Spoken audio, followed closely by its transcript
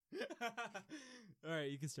All right,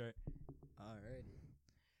 you can start. Alrighty.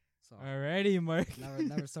 So Alrighty, Mark.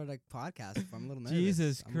 never started a podcast before. I'm a little nervous.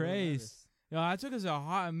 Jesus I'm a little Christ. nervous. Yo, that took us a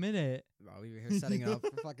hot minute. Bro, we were here setting it up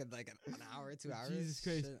for fucking like an hour, 2 hours. Jesus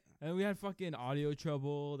Christ. Shit. And we had fucking audio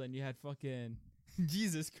trouble. Then you had fucking...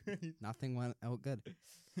 Jesus Christ. Nothing went out good.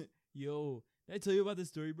 Yo, did I tell you about this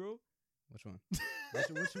story, bro? Which one?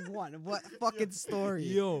 which one? What fucking story?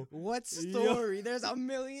 Yo. What story? There's a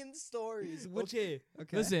million stories. Okay.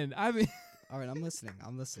 Okay. Listen, I mean... All right, I'm listening.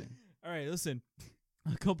 All right, listen.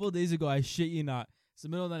 A couple of days ago, I shit you not. It's the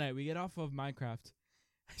middle of the night. We get off of Minecraft.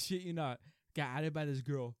 I shit you not. Got added by this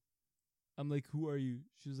girl. I'm like, who are you?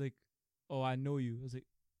 She was like, oh, I know you. I was like,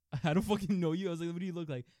 I don't fucking know you. I was like, what do you look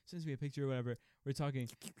like? Sends me a picture or whatever. We're talking.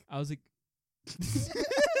 I was like...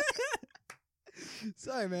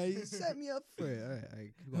 Sorry, man. You set me up for it. All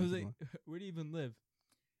right. I was like, where do you even live?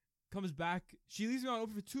 Comes back. She leaves me on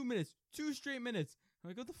over for 2 minutes. 2 straight minutes. I'm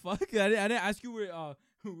like, what the fuck? I didn't ask you where,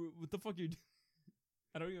 what the fuck you're doing.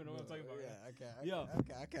 I don't even know what I'm talking about. Yeah, Yo.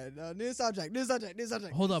 Okay. No, new subject.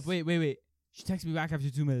 Hold up. Wait. She texts me back after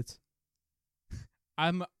 2 minutes.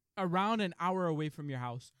 I'm around an hour away from your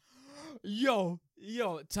house. Yo,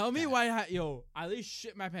 tell me why I at least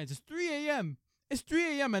shit my pants. It's 3 a.m. It's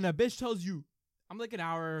 3 a.m. and a bitch tells you I'm like an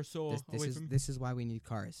hour or so away from... This is why we need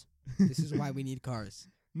cars. This is why we need cars.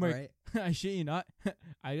 Mark, right? I shit you not.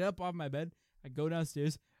 I get up off my bed. I go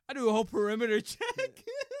downstairs. I do a whole perimeter check.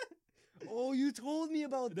 Oh, you told me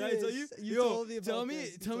about Did this. I tell you? You Yo, told me about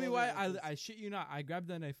this. Tell me why I shit you not. I grabbed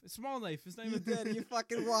that knife. A small knife. It's not You even... did. You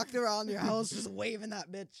fucking walked around your house just waving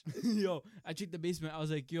that bitch. Yo, I checked the basement. I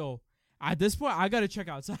was like, yo, at this point, I gotta check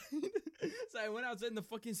outside. So I went outside in the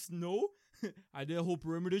fucking snow. I did a whole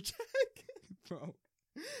perimeter check. Bro.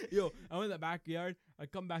 Yo, I went in the backyard. I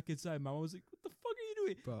come back inside. My mom was like, what the fuck are you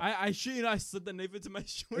doing? Bro. I shit you know, I slipped the knife into my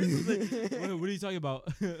shorts. I was like, what are you talking about?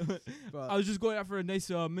 Bro. I was just going out for a nice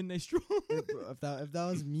midnight stroll. Bro, if that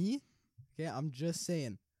was me, okay, I'm just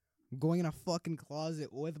saying, I'm going in a fucking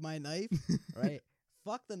closet with my knife, right?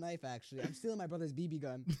 Fuck the knife, actually. I'm stealing my brother's BB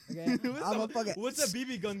gun. Okay, what's a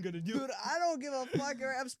BB gun gonna do? Dude, I don't give a fuck.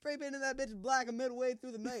 Right? I'm spray painting that bitch black midway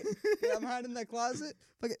through the night. Okay, I'm hiding in that closet.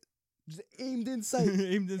 Fuck it. Just aimed in sight.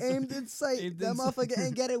 Aimed in sight. That motherfucker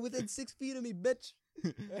ain't get it within 6 feet of me, bitch.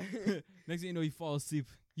 Next thing you know, you fall asleep.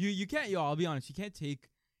 You can't. Yo, I'll be honest. You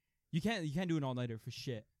can't do an all nighter for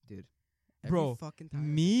shit, dude. Bro, fucking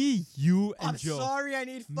time. me, you, and Joe. I'm sorry, I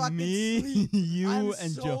need fucking me, sleep. you, I'm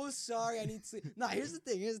and so Joe. sorry, I need sleep. Nah, here's the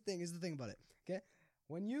thing about it. Okay,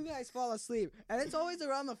 when you guys fall asleep, and it's always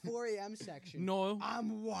around the 4 a.m. section. No,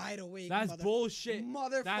 I'm wide awake. That's bullshit.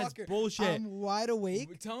 Motherfucker, that's bullshit. I'm wide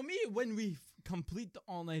awake. Tell me when we complete the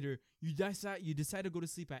all nighter, you decide to go to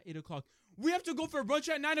sleep at 8 o'clock. We have to go for brunch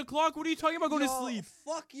at 9 o'clock. What are you talking about going to sleep?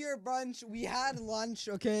 Fuck your brunch. We had lunch.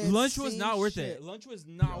 Okay, lunch was not worth it. Lunch was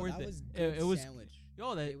not worth it. It was sandwich.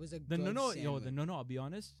 Yo, it was a good sandwich. No, I'll be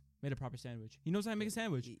honest. Made a proper sandwich. He knows how to make a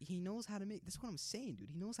sandwich. He knows how to make. That's what I'm saying, dude.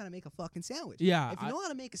 He knows how to make a fucking sandwich. Yeah. If you know how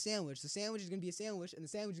to make a sandwich, the sandwich is gonna be a sandwich, and the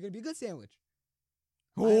sandwich is gonna be a good sandwich.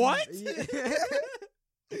 What?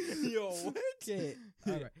 Yo, what? Okay.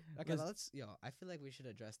 All right. Okay. Let's. I feel like we should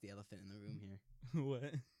address the elephant in the room here.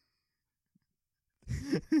 What?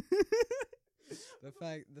 the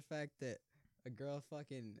fact that a girl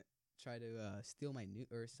fucking tried to steal my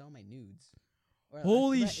or sell my nudes. Or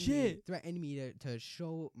holy shit! Threatened me to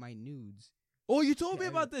show my nudes. Oh, you told me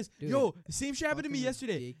about this. Dude, yo, same shit happened to me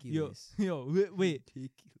yesterday. Ridiculous. Yo, wait.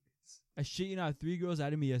 Ridiculous. I shit you not. 3 girls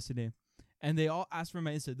added me yesterday, and they all asked for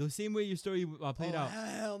my Insta. The same way your story played out.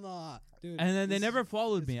 Hell nah, dude. And then they never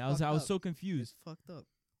followed me. I was so confused. It's fucked up.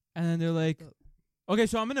 And then they're like, okay,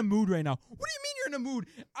 so I'm in a mood right now. What do you mean you're in a mood?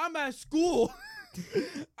 I'm at school.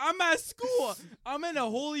 I'm in a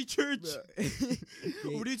holy church.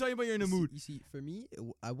 What are you talking about? You're in a mood. You see, for me,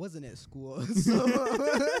 I wasn't at school, so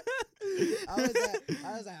I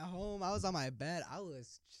was at home. I was on my bed. I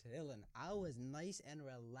was chilling. I was nice and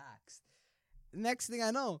relaxed. Next thing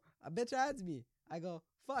I know, a bitch adds me. I go,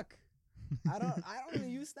 fuck. I don't even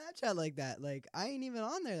use Snapchat like that. Like, I ain't even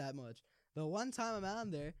on there that much. The one time I'm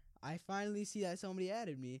on there, I finally see that somebody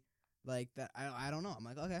added me. Like that, I don't know. I'm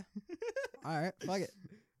like, okay, all right, fuck it,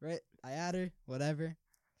 right? I add her, whatever.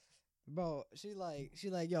 Bro, she like,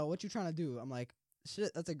 yo, what you trying to do? I'm like,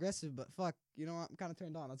 shit, that's aggressive, but fuck, you know what? I'm kind of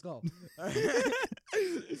turned on. Let's go.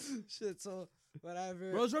 Shit, so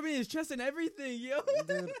whatever. Bro's rubbing his chest and everything, yo.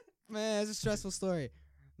 Dude, man, it's a stressful story.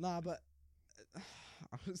 Nah, but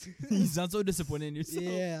you sound so disappointed in yourself.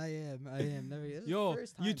 Yeah, I am. Never. Yo,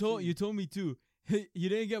 you told me too. You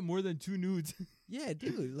didn't get more than 2 nudes. Yeah,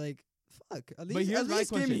 dude. Like, Fuck. At But least, here's at my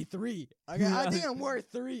least give me question. 3. Okay, I think I'm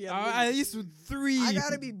worth 3. At least 3. I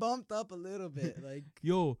gotta be bumped up a little bit. Like,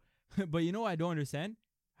 Yo, but you know what I don't understand?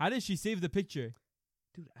 How did she save the picture?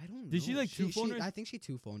 dude, I don't know. Did she, like, two-phone it? I think she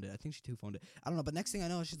two-phoned it. I don't know. But next thing I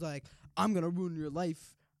know, she's like, I'm gonna ruin your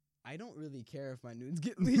life. I don't really care if my nudes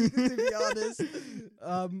get leaked, to be honest.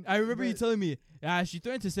 I remember you telling me, she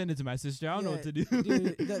threatened to send it to my sister. I don't know what to do.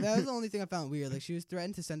 Dude, that was the only thing I found weird. Like, she was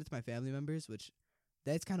threatened to send it to my family members, which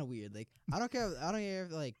that's kind of weird. Like, I don't care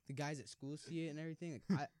if like the guys at school see it and everything.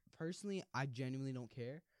 Like, I genuinely don't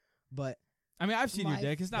care. But I mean, I've seen your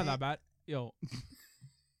dick. It's not that bad. Yo.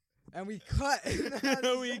 And we cut.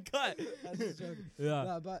 We cut. I'm just joking. Yeah.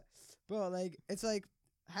 No, but bro, like, it's like,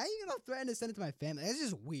 how you gonna threaten to send it to my family? That's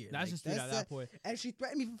just weird. That's like, just weird at that point. And she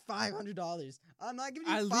threatened me for $500. I'm not giving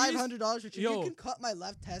you At $500 for you. yo. You can cut my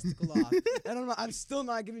left testicle off, and I'm still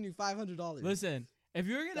not giving you $500. Listen, if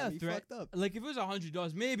you're gonna threaten, like if it was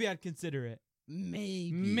 $100, maybe I'd consider it.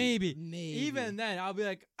 Maybe. Even then, I'll be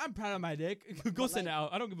like, I'm proud of my dick. Go send it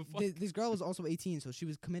out. I don't give a fuck. This girl was also 18, so she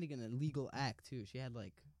was committing an illegal act too. She had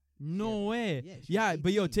like. No way. Yeah,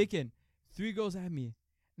 but yo, taken 3 girls at me.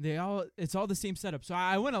 It's all the same setup. So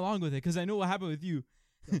I went along with it because I know what happened with you.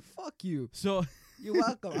 Yo, fuck you. So you're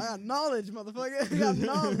welcome. I got knowledge, motherfucker. I got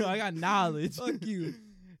knowledge. I got knowledge. Fuck you.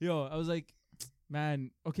 Yo, I was like,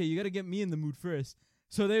 man, okay, you gotta get me in the mood first.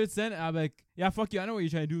 So they would send it. I'm like, yeah, fuck you. I know what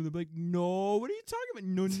you're trying to do. They're like, no, what are you talking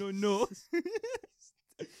about? No.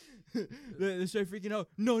 They start freaking out.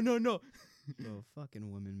 No. Bro,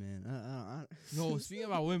 fucking women, man. No, speaking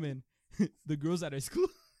about women, the girls at our school.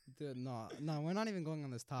 Dude, no, we're not even going on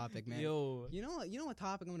this topic, man. Yo, you know what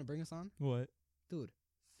topic I'm gonna bring us on? What? Dude,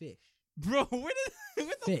 fish. Bro, what the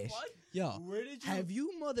fish? Fuck? Yo, where did you? Have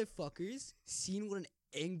you motherfuckers seen what an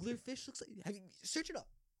anglerfish looks like? Search it up.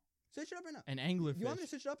 Search it up right now. An anglerfish. You want me to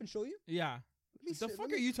search it up and show you? Yeah. What the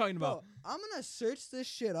fuck are you talking about? I'm gonna search this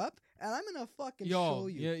shit up and I'm gonna fucking show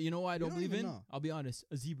you. Yeah, you know what I don't believe in? Know. I'll be honest.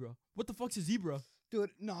 A zebra. What the fuck's a zebra?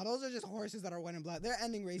 Dude, no, those are just horses that are white and black. They're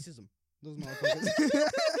ending racism. Those motherfuckers.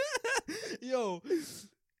 Yo.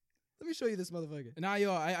 Let me show you this motherfucker. Nah,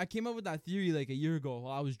 yo, I came up with that theory like a year ago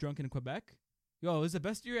while I was drunk in Quebec. Yo, it was the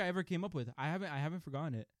best theory I ever came up with. I haven't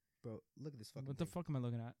forgotten it. Bro, look at this fucking What the fuck am I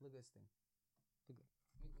looking at? Look at this thing.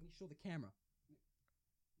 Let me show the camera.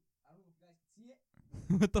 I don't know if you guys can see it.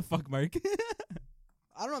 What the fuck, Mark?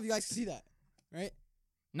 I don't know if you guys can see that. Right?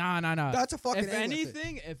 Nah. That's a fucking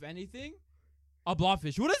If anything, a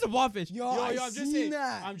blobfish. What is a blobfish? Yo, I'm just saying.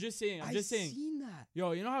 that. I'm just saying. I seen that.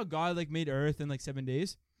 Yo, you know how God like made Earth in like 7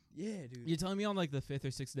 days? Yeah, dude. You're telling me on like the 5th or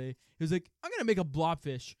 6th day, he was like, I'm gonna make a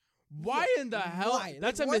blobfish. Why in the hell? Why?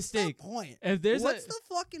 That's like, a mistake. What's the point? If there's what's the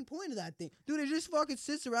fucking point of that thing? Dude, it just fucking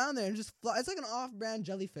sits around there and just it's like an off-brand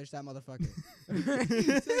jellyfish, that motherfucker.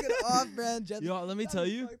 It's like an off-brand jellyfish. Yo, let me tell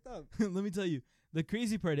you. Let me tell you. The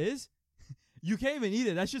crazy part is, you can't even eat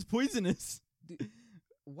it. That's just poisonous. Dude,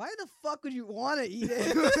 why the fuck would you want to eat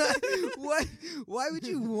it? Why would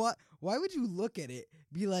you look at it,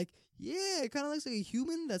 be like, yeah, it kind of looks like a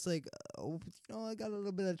human that's like, I got a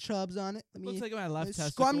little bit of chubs on it. Looks like my left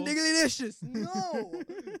testicle. Scrumdiddlicious. No.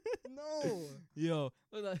 No. Yo,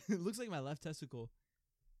 looks like my left testicle.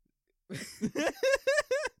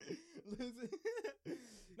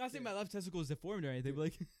 Not saying my left testicle is deformed or anything, but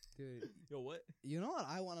like, dude, yo, what? You know what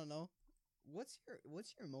I want to know? What's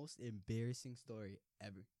your most embarrassing story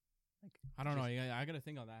ever? Like, I don't know. I gotta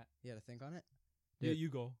think on that. You gotta think on it. Yeah, you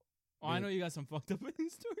go. Oh, I know you got some fucked up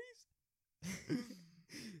stories.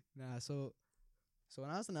 Nah, so when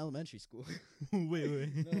I was in elementary school. wait.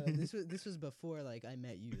 No, this was before like I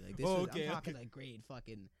met you. Like this I'm talking like grade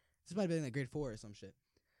fucking. This might have been like grade 4 or some shit,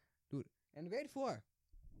 dude. In grade 4,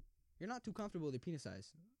 you're not too comfortable with your penis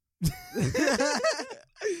size.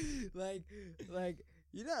 like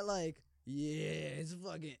you're not like, yeah,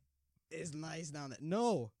 it's nice down there.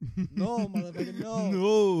 No, motherfucker, no.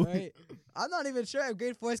 No. Right? I'm not even sure if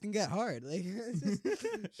grade 4s can get hard. Like, it's just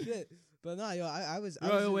shit. But no, yo, I was.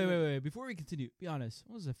 Wait. Before we continue, be honest.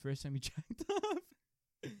 When was the first time you jacked off?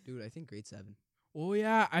 Dude, I think grade 7. Oh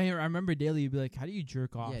yeah, I remember daily. You'd be like, "How do you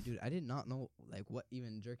jerk off?" Yeah, dude, I did not know like what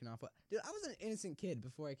even jerking off. Dude, I was an innocent kid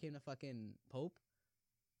before I came to fucking Pope.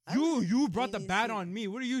 You brought the bat on me.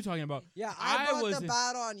 What are you talking about? Yeah, I brought the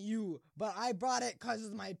bat on you, but I brought it because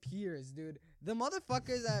of my peers, dude. The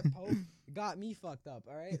motherfuckers at Pope got me fucked up.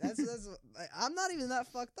 All right, that's like, I'm not even that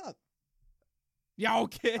fucked up. Yeah,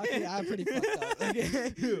 okay. Okay, I'm pretty fucked up.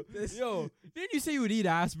 Okay, yo, didn't you say you would eat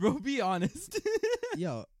ass, bro? Be honest.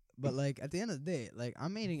 Yo, but like at the end of the day, like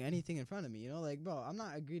I'm eating anything in front of me. You know, like bro, I'm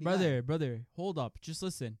not a greedy brother. Hold up, just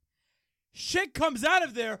listen. shit comes out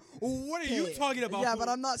of there. What are you Okay, talking about? Yeah, but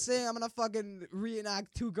I'm not saying I'm gonna fucking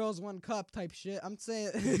reenact 2 girls 1 cup type shit. I'm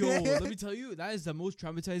saying Yo, let me tell you, that is the most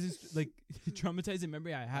traumatizing, traumatizing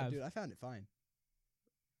memory I have. dude, I found it fine.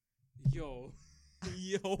 Yo.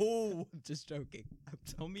 Yo. I'm just joking.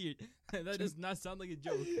 Tell me, that does not sound like a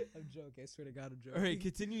joke. I'm joking. I swear to God, I'm joking. All right,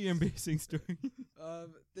 continue your embarrassing story.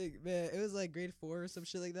 Man, it was like grade 4 or some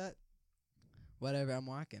shit like that. Whatever, I'm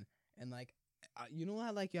walking, and like, you know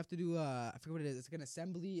how like you have to do I forget what it is. It's like an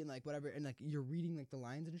assembly and like whatever, and like you're reading like the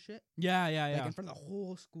lines and shit. Yeah. Like in front of the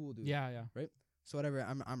whole school, dude. Yeah. So whatever,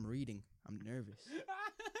 I'm reading. I'm nervous.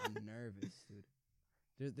 I'm nervous, dude.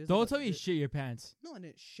 Don't tell me you shit your pants. No, I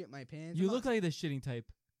didn't shit my pants. You look like the shitting type.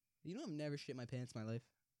 You know I've never shit my pants in my life.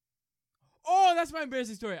 Oh, that's my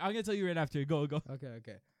embarrassing story. I'm gonna tell you right after. Go.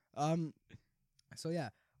 Okay. So yeah,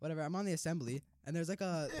 whatever. I'm on the assembly, and there's like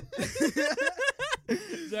a.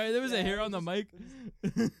 Sorry, there was a hair on the mic.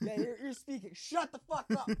 Yeah, you're speaking. Shut the fuck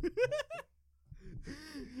up.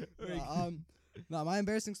 No, my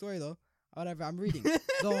embarrassing story though. Whatever, I'm reading.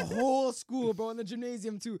 The whole school, bro, in the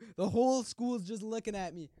gymnasium too. The whole school's just looking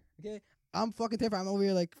at me. Okay, I'm fucking terrified. I'm over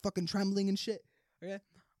here like fucking trembling and shit. Okay,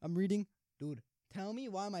 I'm reading, dude. Tell me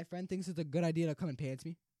why my friend thinks it's a good idea to come and pants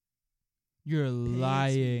me. You're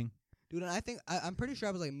lying. Dude, and I think I'm pretty sure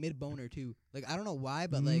I was like mid boner too. Like I don't know why,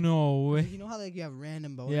 but like no way. You know how like you have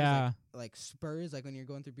random boners, Yeah. like spurs, like when you're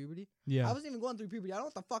going through puberty. Yeah. I wasn't even going through puberty. I don't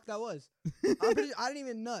know what the fuck that was. I'm pretty, I didn't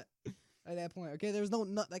even nut at that point. Okay, there was no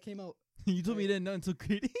nut that came out. You told me you didn't know until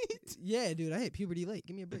grade 8. Yeah, dude, I hit puberty late.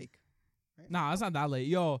 Give me a break. Right? Nah, it's not that late.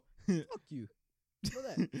 Yo. Fuck you. Know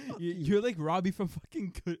that. Fuck you. You're like Robbie from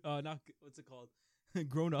fucking what's it called?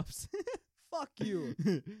 Grown Ups. Fuck you.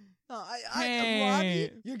 No, Hey.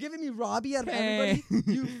 Robbie. You're giving me Robbie out of everybody.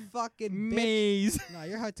 You fucking bitch. Maze. Nah,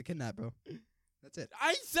 you're hard to kidnap, bro. That's it.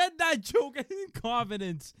 I said that joke in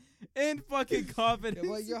confidence. In fucking confidence.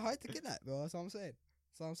 Yeah, well, you're hard to kidnap, bro. That's all I'm saying.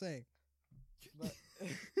 That's all I'm saying. But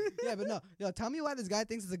yeah, but no, yo, tell me why this guy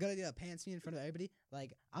thinks it's a good idea to pants me in front of everybody.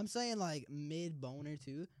 Like, I'm saying like mid boner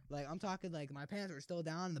too. Like, I'm talking like my pants were still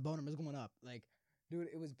down and the boner was going up. Like, dude,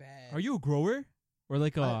 it was bad. Are you a grower? Or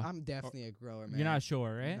like a I'm definitely a grower, man. You're not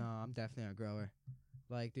sure, right? No, I'm definitely a grower.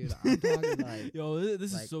 Like, dude, I'm talking like yo,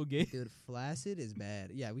 this like, is so gay. Dude, flaccid is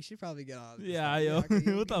bad. Yeah, we should probably get on. Yeah, yo.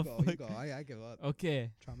 Okay, What the go, you fuck? go. I give up.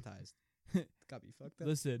 Okay. Traumatized. Got me fucked up.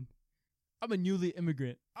 Listen. I'm a newly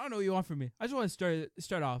immigrant. I don't know what you want from me. I just want to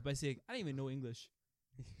start off by saying I didn't even know English.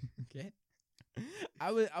 Okay.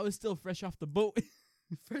 I was still fresh off the boat.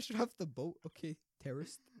 Fresh off the boat. Okay,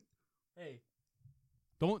 terrorist. Hey.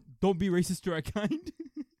 Don't be racist to our kind.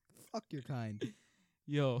 Fuck your kind.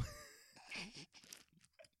 Yo.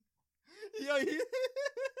 Yo.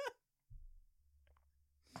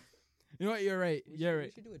 You know what? You're right. You're right.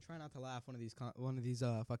 We should do a try not to laugh one of these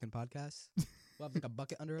fucking podcasts. We'll have like a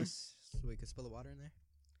bucket under us so we can spill the water in there.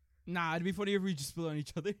 Nah, it'd be funny if we just spill on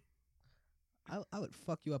each other. I would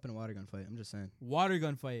fuck you up in a water gun fight. I'm just saying. Water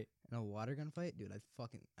gun fight. In a water gun fight, dude, I'd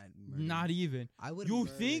murder Not you. even. I would. You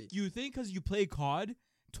think because you play COD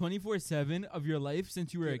 24/7 of your life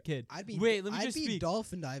since you were a kid? I'd be. Wait, let me I'd just be speak.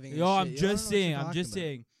 dolphin diving. Yo, and I'm shit. You don't just know what you're saying. I'm talking just about.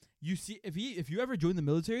 saying. You see, if you ever join the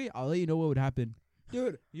military, I'll let you know what would happen.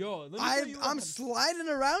 Dude, Yo, let me tell you what I'm happened. sliding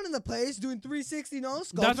around in the place doing 360 no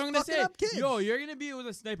scopes. That's what I'm gonna fucking say. Up kids. Yo, you're gonna be with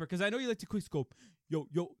a sniper because I know you like to quick scope. Yo,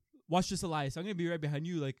 watch this, Elyas. I'm gonna be right behind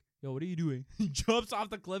you. Like, yo, what are you doing? He jumps off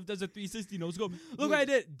the cliff, does a 360 no scope. Look Dude, what I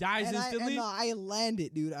did. Dies and instantly. I land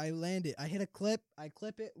it, dude. I land it. I hit a clip. I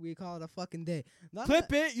clip it. We call it a fucking day.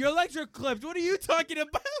 Clip it. Your legs are clipped. What are you talking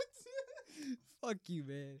about? Fuck you,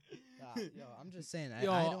 man. Yo, I'm just saying.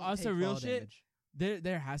 Yo, I don't us take a real fall shit. damage.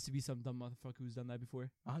 There has to be some dumb motherfucker who's done that before.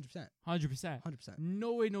 100%. 100%. 100%.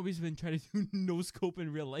 No way nobody's been trying to do no scope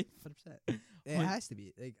in real life. 100%. It has to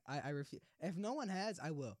be. Like I refuse. If no one has,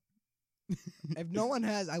 I will. If no one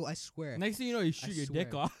has, I swear. Next thing you know, you shoot your dick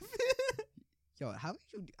swear. off. Yo, how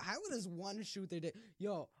does one shoot their dick?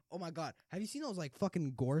 Yo, oh my god. Have you seen those like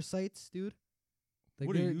fucking gore sites, dude? Like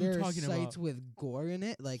What are you there talking sites about? with gore in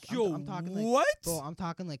it. Like Yo, I'm talking like what? bro, I'm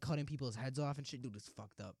talking like cutting people's heads off and shit. Dude, it's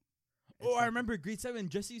fucked up. Oh, I remember grade 7.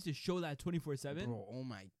 Jesse used to show that 24/7. Bro, oh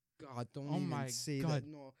my god, don't Oh even my say God. that.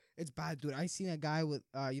 No, it's bad, dude. I seen a guy with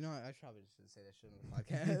you know what, I probably shouldn't say that shit on the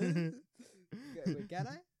podcast. Wait, can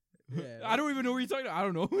I? Yeah. I don't even know what you're talking about. I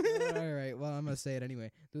don't know. All right, well, I'm gonna say it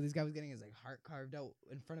anyway. Dude, this guy was getting his like heart carved out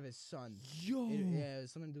in front of his son. Yo. Yeah, it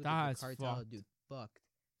was something to do with like, That's the cartel, fucked. dude. Fucked,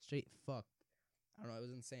 straight fucked. I don't know, it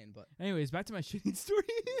was insane, but Anyways, back to my shitting story.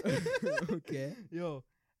 okay. Yo.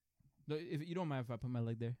 No, if you don't mind if I put my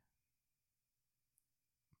leg there.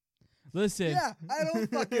 Listen. Yeah, I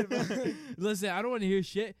don't fucking. Listen, I don't want to hear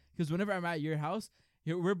shit because whenever I'm at your house,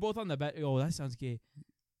 We're both on the bed. Yo, that sounds gay.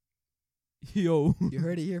 Yo. You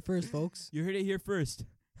heard it here first, folks. You heard it here first.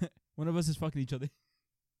 One of us is fucking each other.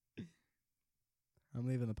 I'm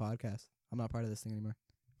leaving the podcast. I'm not part of this thing anymore.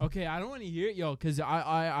 Okay, I don't want to hear it, yo, because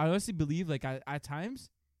I honestly believe, like, at times,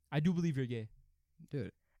 I do believe you're gay.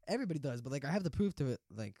 Dude, everybody does, but, like, I have the proof to it,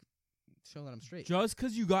 like, show that I'm straight. Just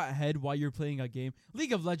because you got head while you're playing a game.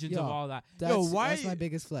 League of Legends Yo, of all that. That's, Yo, why? that's my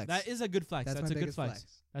biggest flex. That is a good flex. That's my a good biggest flex.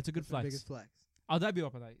 That's a good That's my flex. biggest flex. I'll dab you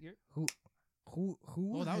up on that. Here. Who?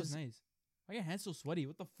 Oh, that was nice. Why are your hands so sweaty?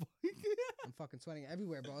 What the fuck? I'm fucking sweating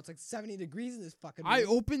everywhere, bro. It's like 70 degrees in this fucking I room.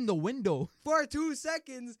 opened the window. For 2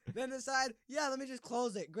 seconds, then decide, yeah, let me just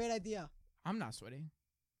close it. Great idea. I'm not sweating.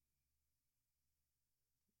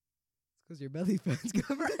 It's because your belly fat's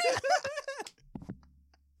covered.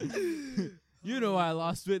 You know I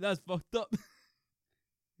lost weight. That's fucked up.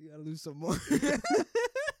 You gotta lose some more.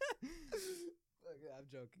 I'm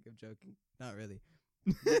joking. Not really.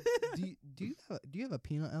 Do you have a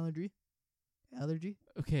peanut allergy?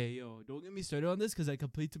 Okay, yo, don't get me started on this because I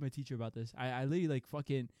complained to my teacher about this. I literally like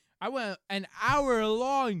fucking. I went an hour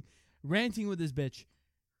long ranting with this bitch.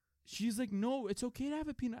 She's like, no, it's okay to have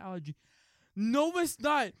a peanut allergy. No, it's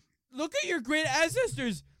not. Look at your great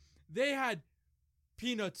ancestors. They had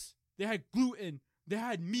peanuts. They had gluten. They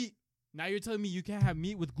had meat. Now you're telling me you can't have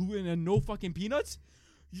meat with gluten and no fucking peanuts?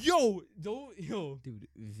 Yo. Dude,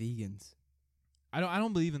 vegans. I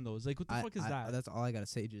don't believe in those. Like, what the fuck is that? That's all I gotta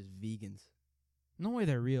say. Just vegans. No way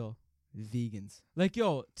they're real. Vegans. Like,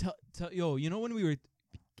 yo, yo, you know when we were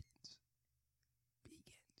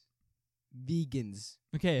Vegans.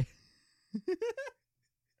 okay.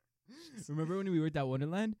 Remember when we worked at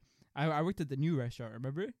Wonderland? I worked at the new restaurant,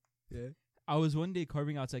 remember? Yeah. I was one day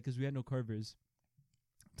carving outside because we had no carvers.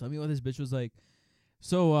 Tell me what this bitch was like.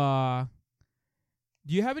 So,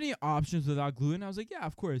 do you have any options without gluten? I was like, yeah,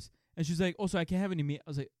 of course. And she's like, oh, so I can't have any meat. I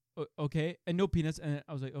was like, okay. And no peanuts. And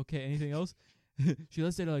I was like, okay, anything else? She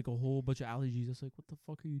listed like a whole bunch of allergies. I was like, what the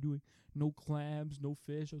fuck are you doing? No clams, no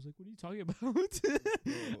fish. I was like, what are you talking about?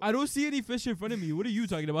 I don't see any fish in front of me. What are you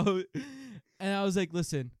talking about? And I was like,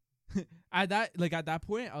 listen, at that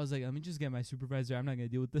point, I was like, let me just get my supervisor. I'm not going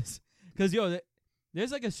to deal with this. Because, yo,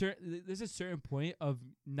 there's a certain point of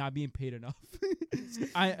not being paid enough.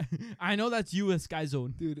 I know that's you with Sky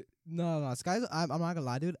Zone. Dude, no. Sky Zone, I'm not gonna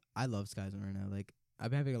lie, dude. I love Sky Zone right now. Like,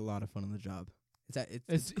 I'm having a lot of fun on the job.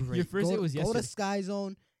 It's great. Your first day was Go yesterday. to Sky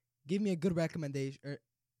Zone. Give me a good recommendation.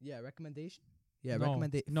 Recommendation? Yeah,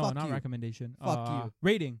 recommendation. No, not recommendation. Fuck you.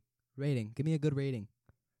 Rating. Give me a good rating.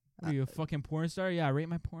 Are you a fucking porn star? Yeah, rate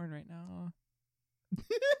my porn right now.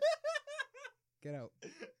 Get out.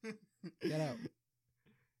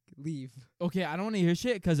 Leave. Okay, I don't want to hear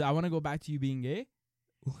shit because I want to go back to you being gay.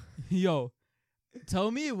 Yo,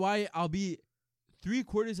 tell me why I'll be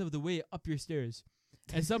 3/4 of the way up your stairs.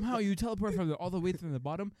 And somehow you teleport all the way from the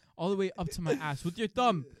bottom, all the way up to my ass with your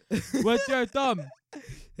thumb. With your thumb.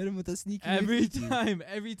 Hit him with a sneaky. Every time.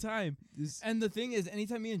 And the thing is,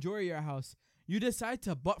 anytime me and Jory are at your house, you decide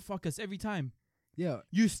to butt fuck us every time. Yeah.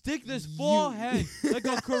 You stick this full hand like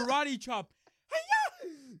a karate chop.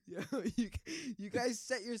 Yo, you guys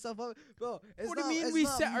set yourself up, bro. What do you mean we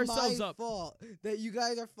set ourselves up? Fault that you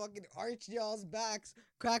guys are fucking arching y'all's backs,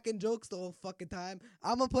 cracking jokes the whole fucking time.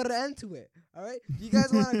 I'm gonna put an end to it. All right, you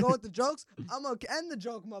guys want to go with the jokes? I'm gonna end the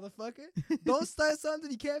joke, motherfucker. Don't start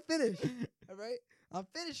something you can't finish. All right, I'm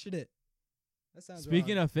finishing it. That sounds.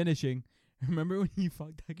 Speaking wrong. of finishing, remember when you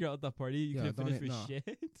fucked that girl at the party? You couldn't finish with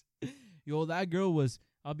shit. Yo, that girl was.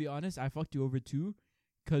 I'll be honest. I fucked you over too,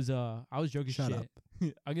 cause I was joking shit. Up.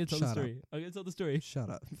 I'm gonna tell the story. Shut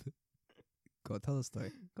up. Go tell the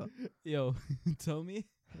story. Go. Yo, tell me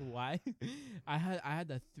why I had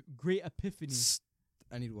that great epiphany.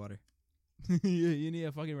 I need water. You need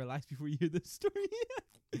to fucking relax before you hear this story.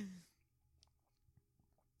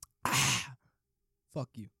 Fuck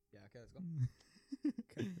you. Yeah. Okay. Let's go.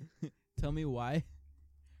 Okay. Tell me why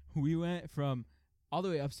we went from all the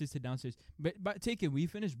way upstairs to downstairs. But take it. We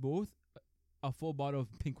finished both a full bottle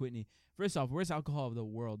of Pink Whitney. First off, worst alcohol of the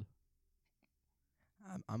world.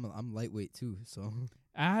 I'm lightweight too, so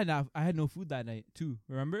I had no food that night too.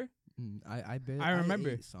 Remember? I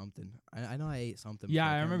remember. ate something. I know I ate something. Yeah,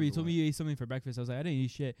 I remember you told me you ate something for breakfast. I was like, I didn't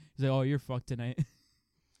eat shit. He's like, oh, you're fucked tonight.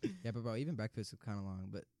 Yeah, but bro, even breakfast is kind of long.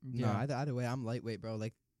 But yeah. No, either way, I'm lightweight, bro.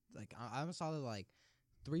 Like I'm a solid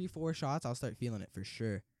 3-4 shots. I'll start feeling it for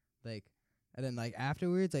sure. And then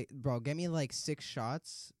afterwards, bro, get me 6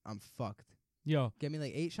 shots. I'm fucked. Yo, get me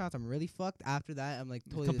 8 shots. I'm really fucked. After that, I'm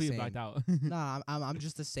totally completely the same. blacked out. Nah, I'm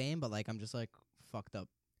just the same, but I'm just fucked up.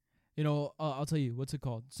 I'll tell you what's it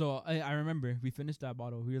called. So I remember we finished that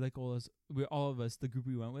bottle. We were like all of us, the group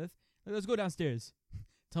we went with. Like, let's go downstairs.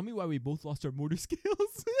 Tell me why we both lost our motor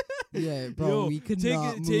skills. Yeah, bro, Yo, we could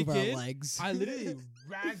not move our legs. I literally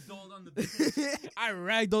ragdolled on the bitch. I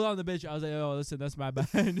ragdolled on the bitch. I was like, oh, listen, that's my bad.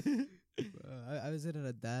 I was in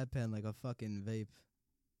a dab pen like a fucking vape.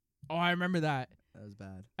 Oh, I remember that. That was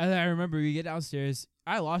bad. And I remember we get downstairs.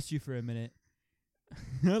 I lost you for a minute.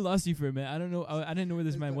 I lost you for a minute. I don't know. I didn't know where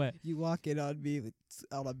this man went. You walk in on me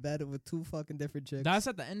on a bed with 2 fucking different chicks. That's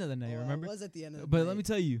at the end of the night, remember? It was at the end of the night. But let me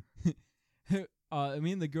tell you.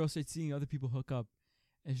 Me and the girl started seeing other people hook up.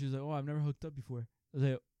 And she was like, oh, I've never hooked up before. I was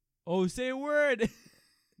like, oh, say a word.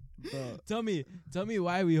 Bro. Tell me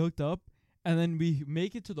why we hooked up. And then we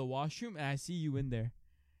make it to the washroom and I see you in there.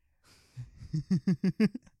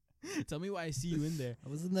 Tell me why I see you in there. I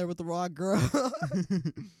was in there with the wrong girl.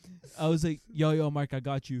 I was like, yo, Mark, I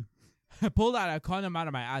got you. I pulled out a condom out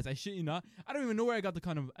of my ass. I shit you not. I don't even know where I got the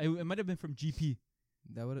condom. It might have been from GP.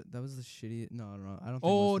 That was the shitty. No. I don't think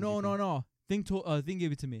Oh, it was from GP. no. Thing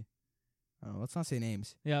gave it to me. Oh, let's not say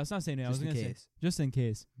names. Yeah, let's not say names. I was Just going in to say. case. Just in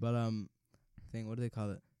case. But, what do they call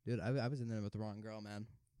it? Dude, I was in there with the wrong girl, man.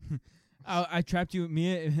 I trapped you,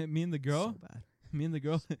 me and the girl. So bad. Me and the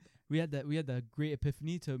girl. We had that great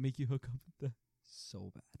epiphany to make you hook up with the.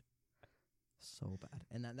 So bad.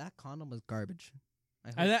 And that condom was garbage.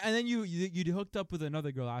 And then you hooked up with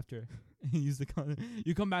another girl after. You used the condom.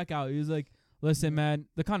 You come back out. He was like, "Listen, man,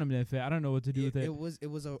 the condom didn't fit. I don't know what to do with it." It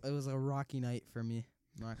was a rocky night for me.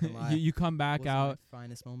 I'm not gonna lie. you come back out. My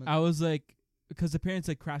finest moment. I was like, because the parents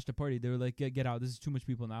like crashed the party. They were like, "Get out. This is too much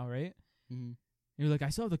people now, right?" Mm-hmm. You're like, I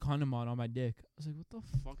still have the condom on my dick. I was like, what the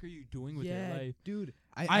fuck are you doing with your life? Dude.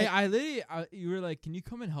 I literally, you were like, can you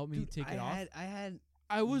come and help me take it off?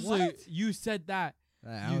 I was what? like, you said that.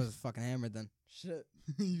 I was fucking hammered then. Shit.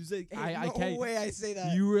 You was like, I no can't. way I say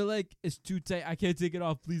that. You were like, it's too tight. I can't take it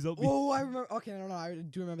off. Please help me. Oh, I remember. Okay, no, I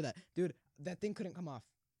do remember that. Dude, that thing couldn't come off.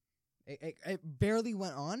 It barely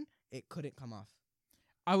went on. It couldn't come off.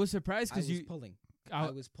 I was surprised because you pulling.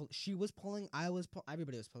 She was pulling.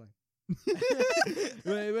 Everybody was pulling.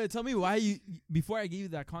 wait, tell me why before I gave you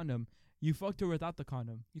that condom, you fucked her without the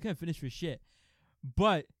condom. You can't finish for shit.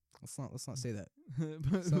 But let's not say that.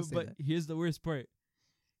 but here's the worst part.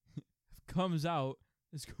 Comes out,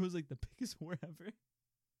 this girl's like the biggest whore ever.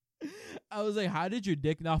 I was like, how did your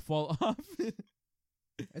dick not fall off?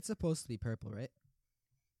 It's supposed to be purple, right?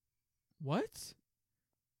 What?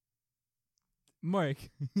 Mark,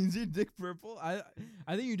 is your dick purple? I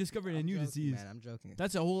think you discovered a new disease. Man, I'm joking.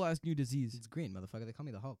 That's a whole ass new disease. It's green, motherfucker. They call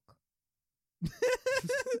me the Hulk.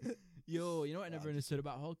 Yo, you know what I never understood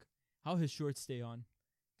about Hulk? How his shorts stay on.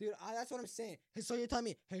 Dude, that's what I'm saying. So you're telling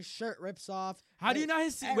me his shirt rips off. How do you not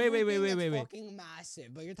his... Wait. Fucking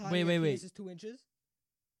massive. But you're telling me his penis is 2 inches?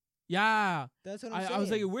 Yeah. That's what I'm saying. I was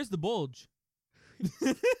like, where's the bulge?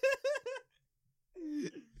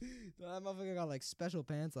 That motherfucker got like special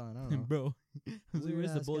pants on. I don't know. Bro. I was like,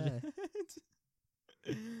 where's the bulge guy.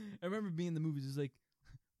 at? I remember being in the movies, just like,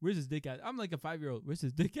 where's his dick at? I'm like a 5-year-old. Where's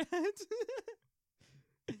his dick at?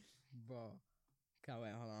 Bro. Okay,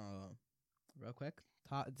 wait, hold on. Real quick.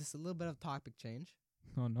 Just a little bit of topic change.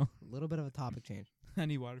 Oh, no. A little bit of a topic change. I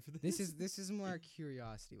need water for this. This is more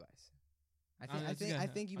curiosity wise. I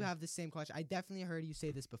think you have the same question. I definitely heard you say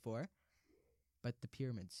this before. But the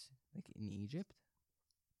pyramids, like in Egypt.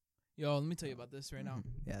 Yo, let me tell you about this right now.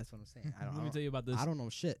 Yeah, that's what I'm saying. Let me tell you about this. I don't know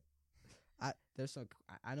shit. I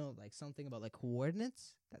know like something about like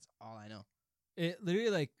coordinates. That's all I know. It literally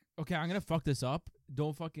like, okay, I'm gonna fuck this up.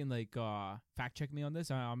 Don't fucking like fact check me on this.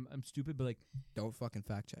 I'm stupid, but like, don't fucking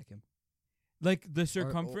fact check him. Like the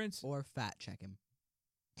circumference or fat check him.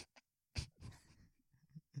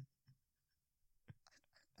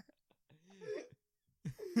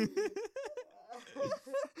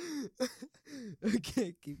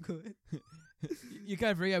 Okay, keep going. You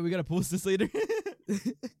can't forget we gotta post this later.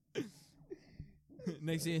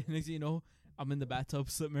 Next thing you know, I'm in the bathtub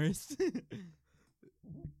submersed.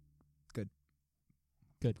 Good.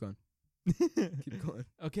 Keep going. Keep going.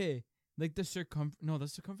 Okay, like the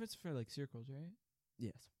circumference for like circles, right?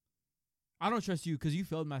 Yes. I don't trust you because you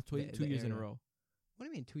failed math 2 years in a row. What do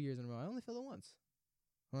you mean 2 years in a row? I only failed it once.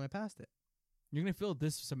 When I passed it. You're gonna fail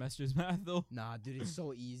this semester's math though. Nah, dude, it's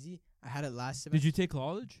so easy. I had it last semester. Did you take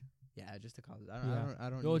college? Yeah, just to college. I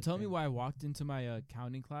don't. Yo, tell me why I walked into my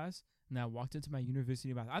accounting class and I walked into my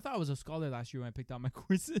university math. I thought I was a scholar last year when I picked out my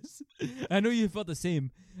courses. I know you felt the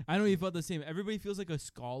same. Everybody feels like a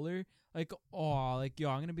scholar. Like, yo,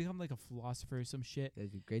 I'm gonna become like a philosopher or some shit. Yeah,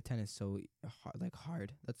 dude, grade 10 is so hard.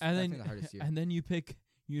 That's and definitely the hardest year. And then you pick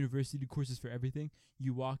university courses for everything.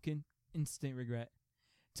 You walk in, instant regret.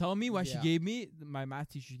 Tell me why she Yeah. gave me, my math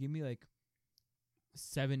teacher gave me like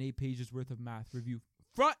 7-8 pages worth of math review.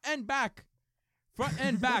 Front and back. Front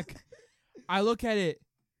and back. I look at it.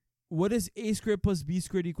 What is a squared plus b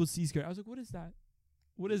squared equals c squared? I was like, what is that?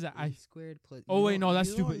 What is that? A squared plus. Oh, you wait, don't- no, that's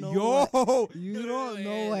you don't stupid. know Yo. what- You don't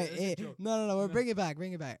know what That's a a. joke. No. We're bring it back.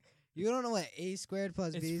 Bring it back. You don't know what a squared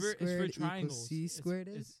plus b It's squared for equals triangles. c squared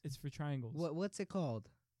is? It's for triangles. What's it called,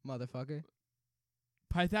 motherfucker?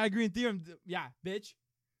 Pythagorean theorem. Yeah, bitch.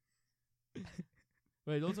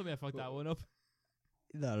 Wait, don't tell me I fucked that one up.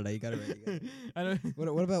 No, you got it right. You got it. I don't.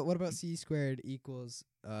 What about c squared equals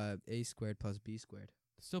a squared plus b squared?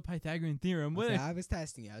 Still Pythagorean theorem. What? Okay, I was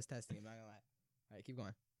testing you. I'm not gonna lie. All right, keep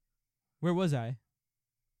going. Where was I?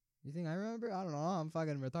 You think I remember? I don't know. I'm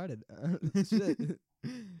fucking retarded. Shit.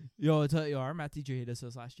 Yo, our math teacher hated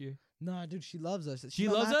us last year. Nah, dude, she loves us. She She's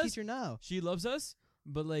my loves math us? teacher now. She loves us,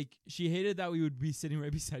 but like she hated that we would be sitting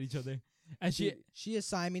right beside each other. And She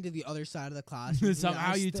assigned me to the other side of the class.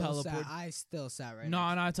 Somehow you teleport. I still sat right.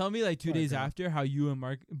 No, tell me like 2 Poor days girl. after how you and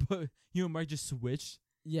Mark just switched.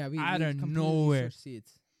 Yeah, we out of completely nowhere. switched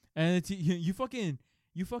seats. And it's, you fucking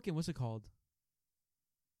what's it called? Think.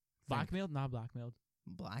 Blackmailed? Not blackmailed.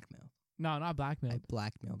 Blackmail. No, not I blackmailed.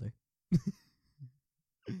 blackmailed her.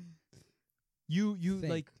 You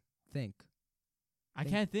Think. Think. I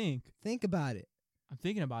Think. can't think. Think about it. I'm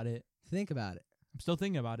thinking about it. Think about it. I'm still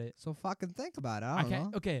thinking about it. So fucking think about it. I I don't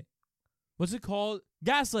can't. know. Okay. What's it called?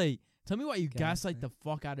 Gaslight. Tell me why you gaslight Gaslight. the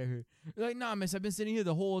fuck out of her. You're like, nah, miss, I've been sitting here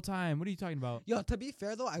the whole time. What are you talking about? Yo, to be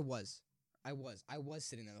fair though, I was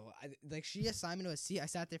sitting there. Like she assigned me to a seat. I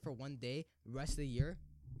sat there for one day. The rest of the year,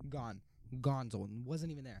 gone, zone.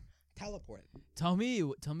 Wasn't even there. Teleported. Tell me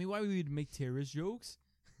why we would make terrorist jokes.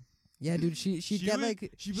 Yeah, dude. She'd get would,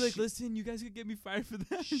 like. she'd be like, listen, you guys could get me fired for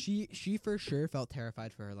that. She for sure felt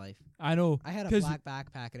terrified for her life. I know. I had a 'Cause- black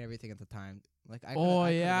backpack and everything at the time. Like I. Oh I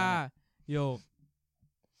could've done yeah, it. yo,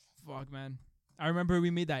 fuck man. I remember we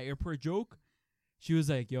made that airport joke. She was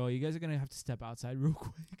like, "Yo, you guys are gonna have to step outside real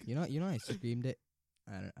quick." You know, I screamed it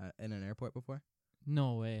in an airport before.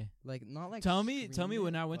 No way. Like not like. Tell me screamed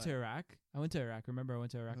when it, I went to but- Iraq. I went to Iraq. Remember, I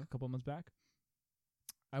went to Iraq Uh-huh. a couple months back.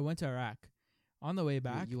 I went to Iraq. On the way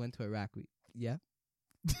back, You went to Iraq. Yeah.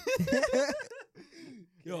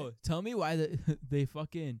 yo, tell me why they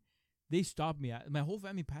stopped me. My whole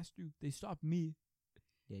family passed through. They stopped me.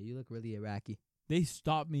 Yeah, you look really Iraqi. They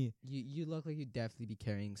stopped me. You look like you'd definitely be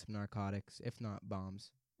carrying some narcotics, if not bombs.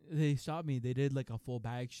 They stopped me. They did like a full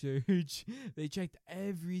bag search. They checked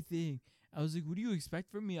everything. I was like, what do you expect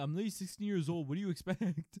from me? I'm literally 16 years old. What do you expect?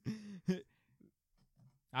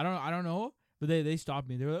 I don't know. But they stopped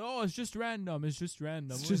me. They were like, oh, it's just random. It's just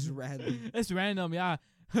random. It's just random. It's random, yeah.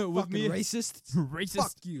 With Fucking me, racist. racist.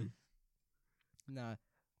 Fuck you. Nah,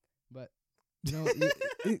 but you know.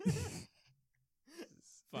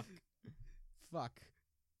 Fuck. Fuck.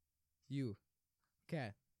 You.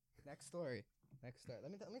 Okay. Next story. Let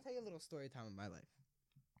me tell you a little story time of my life.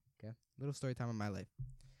 Okay. Little story time of my life.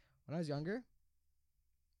 When I was younger.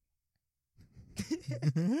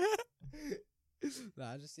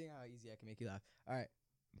 Nah, I'm just seeing how easy I can make you laugh. All right.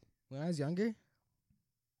 When I was younger.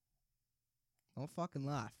 Don't fucking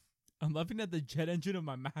laugh. I'm laughing at the jet engine of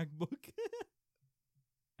my MacBook.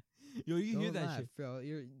 Yo, you Don't hear that laugh, shit? Phil.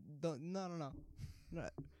 No.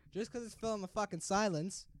 Just 'cause it's Phil in the fucking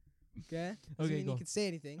silence. Okay. Doesn't Okay, mean go. you can say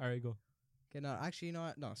anything. All right, go. Okay, no, actually, you know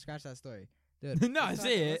what? No, scratch that story. Dude. No, let's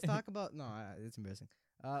say it. Let's talk about. No, it's embarrassing.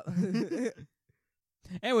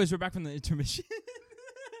 Anyways, we're back from the intermission.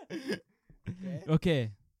 Okay.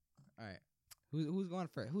 Okay. All right. Who's going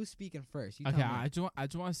first? Who's speaking first? You Okay, tell me. I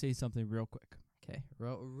just want to say something real quick. Okay.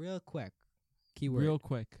 Real quick. Keyword. Real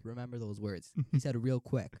quick. Remember those words. He said real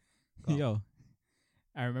quick. Go. Yo,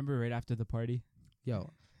 I remember right after the party.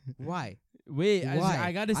 Yo. Why? Wait, Why?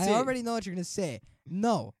 I gotta say. I already know what you're gonna say.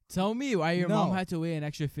 No. Tell me why your mom No. had to wait an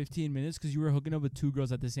extra 15 minutes because you were hooking up with 2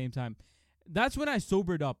 girls at the same time. That's when I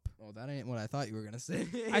sobered up. Oh, that ain't what I thought you were gonna say.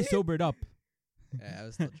 I sobered up. Yeah, I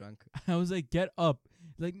was still drunk. I was like, get up.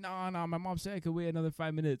 Like, nah, my mom said I could wait another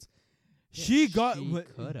 5 minutes. Yeah, She She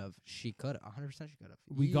could have. 100% she could have.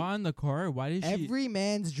 We got in the car. Why did she? Every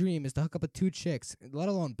man's dream is to hook up with 2 chicks, let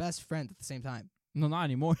alone best friends at the same time. No, not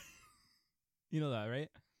anymore. You know that, right?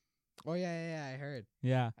 Oh yeah, I heard.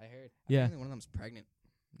 Yeah. Yeah. Apparently one of them's pregnant.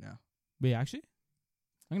 No. Wait, actually?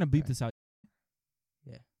 I'm going to bleep Okay. this out.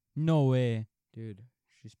 Yeah. No way. Dude,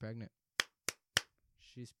 she's pregnant.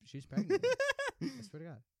 She's pregnant. I swear to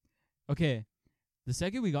God. Okay. The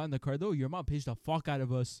second we got in the car, though, your mom paged the fuck out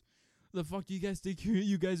of us. The fuck do you guys think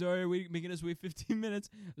you guys are making us wait 15 minutes?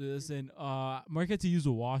 Listen, Mark had to use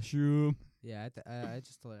the washroom. Yeah, I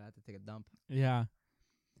just told her I had to take a dump. Yeah.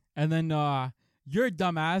 And then Your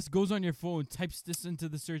dumbass goes on your phone, types this into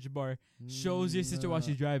the search bar, shows your sister while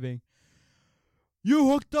she's driving. You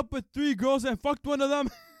hooked up with 3 girls and fucked one of them.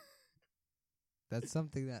 That's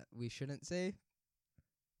something that we shouldn't say.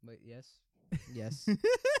 But yes. Yes.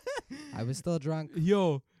 I was still drunk.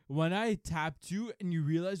 Yo, when I tapped you and you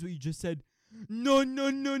realized what you just said, no.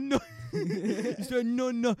 You said,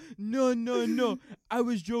 no. I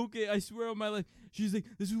was joking. I swear on my life. She's like,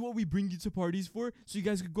 this is what we bring you to parties for, so you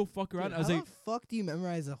guys could go fuck around. Dude, I was how like, the fuck do you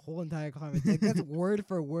memorize the whole entire comment? Like, that's word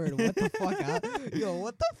for word. What the fuck? Yo,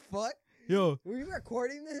 what the fuck? yo, Were you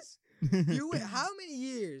recording this? How many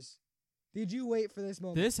years did you wait for this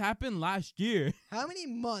moment? this happened last year. How many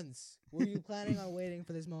months were you planning on waiting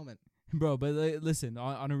for this moment? Bro, but like, listen,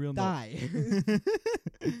 on a real note. Die.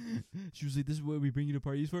 She was like, this is what we bring you to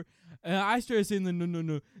parties for. And I started saying,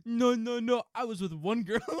 no. I was with one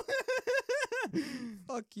girl.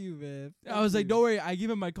 Fuck you, man. I was like, don't worry, I gave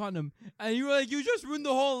him my condom. And you were like, you just ruined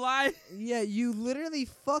the whole lie. Yeah, you literally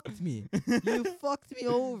fucked me. You fucked me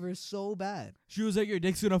over so bad. She was like, your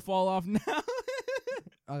dick's gonna fall off now.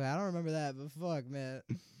 Okay, I don't remember that, but fuck, man.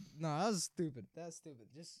 No, that was stupid. That's stupid.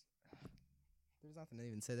 Just, there's nothing to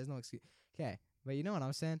even say. There's no excuse. Okay, but you know what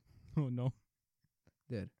I'm saying? Oh, no.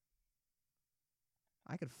 Dude,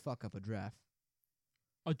 I could fuck up a giraffe.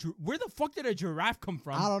 Where the fuck did a giraffe come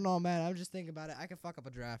from? I don't know, man. I'm just thinking about it. I could fuck up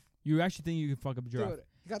a giraffe. You actually think you can fuck up a giraffe? Dude,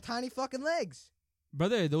 he got tiny fucking legs.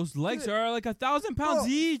 Brother, those legs Dude. are like 1,000 pounds Bro,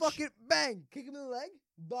 each. Fucking bang. Kick him in the leg.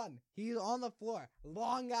 Done. He's on the floor.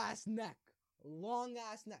 Long ass neck.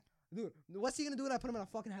 Dude, what's he gonna do when I put him in a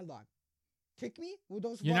fucking headlock? Kick me? With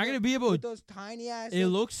those You're not gonna be able with to. those tiny ass. It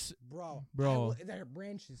looks. Bro. They're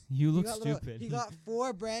branches. You look got stupid. He got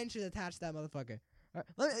 4 branches attached to that motherfucker. All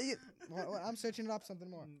right, I'm searching up something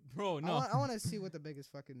more. Bro, no. I want to see what the biggest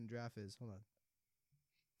fucking giraffe is. Hold on.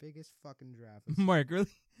 Biggest fucking giraffe. Mark, really?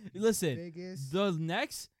 Listen. Biggest. The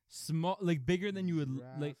neck's small, like bigger than you would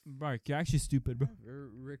like. Mark, you're actually stupid, bro.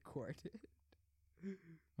 Recorded.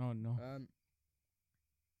 Oh no.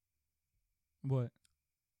 What?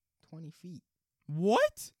 20 feet.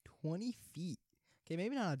 What? 20 feet. Okay,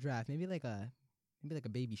 maybe not a giraffe. Maybe like a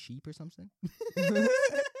baby sheep or something. Maybe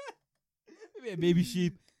a baby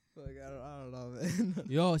sheep. Like I don't know, man.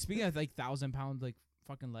 Yo, speaking of like 1,000-pound like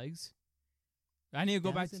fucking legs, I need to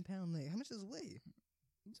go back. 1,000-pound leg. How much does it weigh?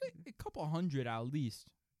 It's like a couple hundred at least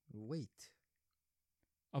Weight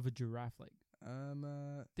of a giraffe leg.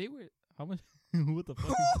 They were how much? What the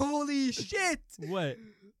fuck? Holy shit! What?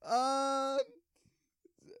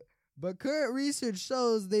 But current research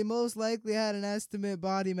shows they most likely had an estimate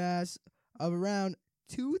body mass of around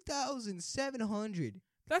 2,700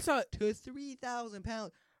 to 3,000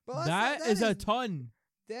 pounds. Bro, that is a ton.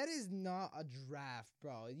 That is not a giraffe,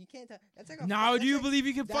 bro. You can't tell. That's like a. Now, do you like, believe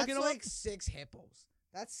you can fucking? That's like 6 hippos.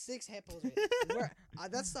 That's 6 hippos. Right?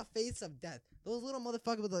 That's the face of death. Those little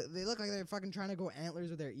motherfuckers, they look like they're fucking trying to grow antlers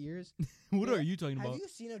with their ears. What are you talking about? Have you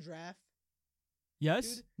seen a giraffe?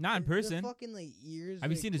 Yes, Dude, not in person. The fucking like ears.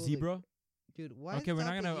 Have you seen a zebra? Like, dude, why? Okay, we're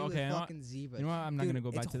not gonna. Okay, fucking zebra. You know what? I'm not gonna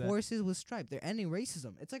go back to that. Horses with stripes. They're ending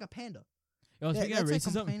racism. It's like a panda. Yo, speaking of like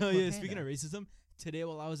racism, complaining about speaking of racism, today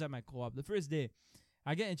while I was at my co-op, the first day,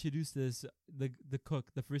 I get introduced to this the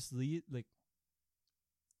cook, the first lead, like.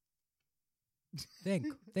 Think,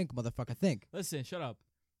 motherfucker, think. Listen, shut up.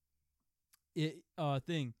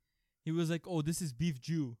 Thing, he was like, "Oh, this is beef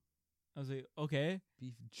Jew." I was like, "Okay."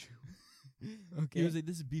 Beef Jew. Okay. He was like,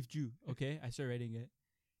 "This is beef Jew." Okay, I started writing it,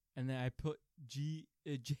 and then I put J.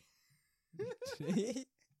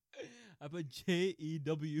 I put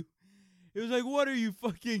JEW. It was like, "What are you,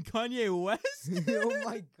 fucking Kanye West?" Oh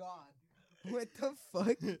my god! What the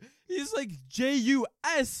fuck? He's like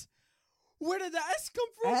JUS. Where did the S come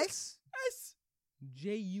from? S.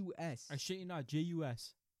 JUS. I shit you not,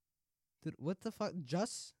 JUS. Dude, what the fuck?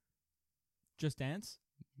 Just Dance?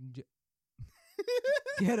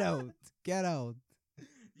 Get out.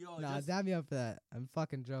 Yo, Nah, damn me up for that. I'm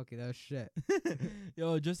fucking joking. That was shit.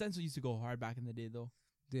 Yo, Just Dance used to go hard back in the day, though.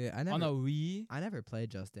 Dude, On the Wii. I never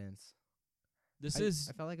played Just Dance. I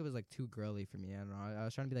felt like it was like too girly for me. I don't know. I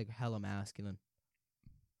was trying to be like hella masculine.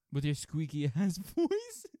 With your squeaky ass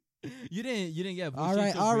voice. You didn't get a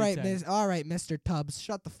voice. All right, Mr. Tubbs,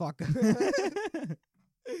 shut the fuck up.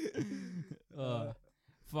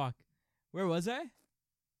 Fuck. Where was I?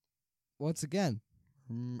 Once again,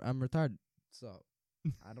 I'm retarded, so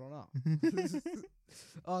I don't know.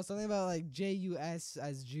 Oh, something about like JUS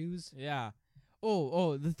as Jews. Yeah.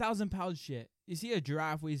 Oh, the 1,000-pound shit. You see a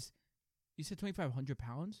giraffe weighs. You said 2,500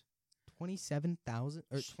 pounds. 27,000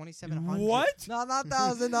 or 2,700. What? No, not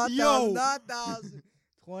 1,000. Not 1,000. Not 1,000.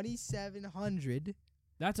 2,700.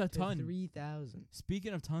 That's a ton. 3,000.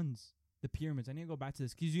 Speaking of tons, the pyramids. I need to go back to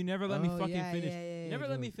this because you never let me fucking finish. You never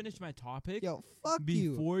let me finish my topic. Yo, fuck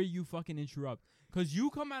before you fucking interrupt. Because you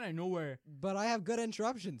come out of nowhere. But I have good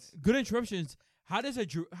interruptions. Good interruptions. How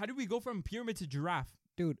do we go from pyramid to giraffe?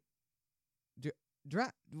 Dude.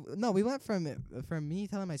 No, we went from me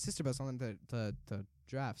telling my sister about something to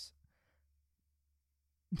giraffes.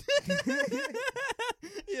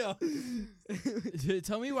 Yo.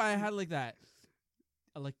 Tell me why I had like that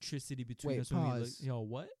electricity between us. Pause. Yo,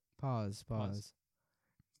 what? Pause.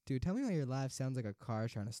 Dude, tell me why your laugh sounds like a car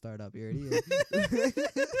trying to start up. You ready?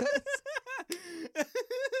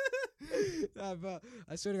 Bro,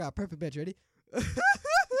 I swear to God, perfect bitch. Ready?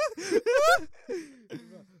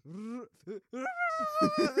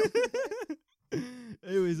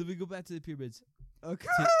 Anyways, let me go back to the pyramids. Okay.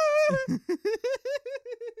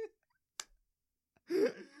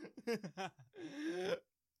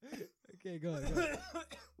 Okay, go on.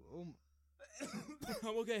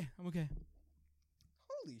 I'm okay.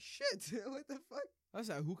 Holy shit. What the fuck? That's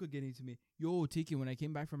that hookah getting to me. Yo, Tiki, when I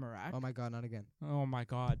came back from Iraq. Oh my God, not again. Oh my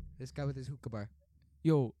God. This guy with his hookah bar.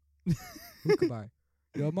 Yo. Hookah bar.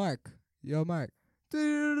 Yo, Mark. Yo,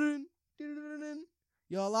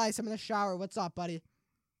 Elyas, I'm in the shower. What's up, buddy?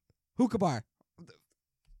 Hookah bar.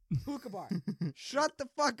 Hookah bar. Shut the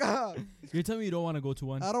fuck up. You're telling me you don't want to go to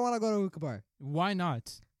one? I don't want to go to a hookah bar. Why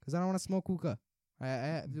not? Because I don't want to smoke hookah.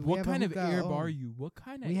 What kind of Arab are you? What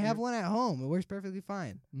kind of We have one at home. It works perfectly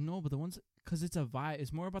fine. No, but the ones... Because it's a vibe.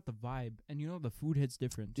 It's more about the vibe. And you know the food hits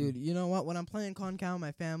different. Dude, you know what? When I'm playing Con-Cow with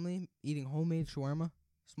my family, eating homemade shawarma,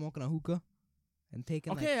 smoking a hookah, and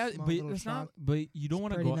taking but that's not... But you don't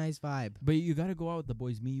want to go... Pretty nice vibe. But you got to go out with the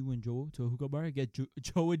boys, me, you, and Joe, to a hookah bar. Get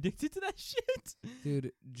Joe addicted to that shit.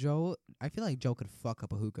 Dude, Joe... I feel like Joe could fuck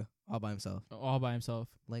up a hookah all by himself. All by himself.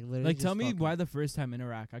 Like, literally Like, tell me why the first time in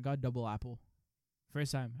Iraq, I got double apple.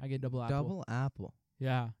 First time, I get double apple. Double apple?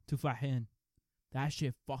 Yeah, tufahin. That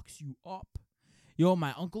shit fucks you up. Yo,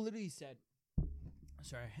 my uncle literally said...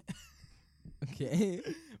 Sorry. Okay.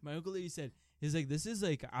 My uncle literally said, he's like, this is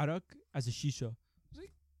like arak as a shisha.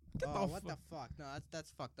 I was like, what the fuck? No,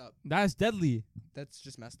 that's fucked up. That's deadly. That's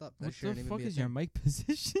just messed up. What the fuck is your mic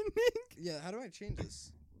positioning? Yeah, how do I change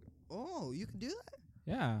this? Oh, you can do that?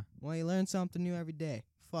 Yeah. Well, you learn something new every day.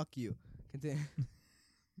 Fuck you. Continue.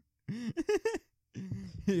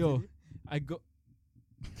 Yo, I go...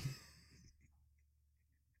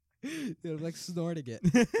 Dude, I'm like snorting it.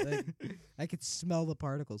 Like, I could smell the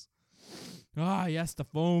particles. Ah, yes, the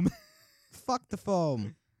foam. Fuck the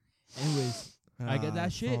foam. Anyways, I get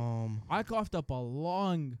that shit. Foam. I coughed up a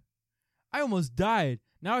long... I almost died.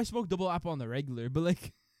 Now I smoke double apple on the regular, but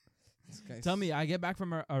like... Tell me, I get back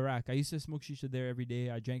from Iraq. I used to smoke shisha there every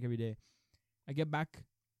day. I drank every day. I get back...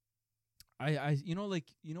 you know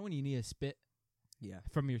when you need a spit? Yeah.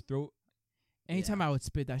 From your throat? Anytime I would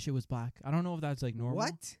spit, that shit was black. I don't know if that's like normal.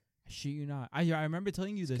 What? I shit you not. I remember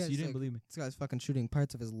telling you this. You didn't believe me. This guy's fucking shooting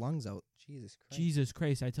parts of his lungs out. Jesus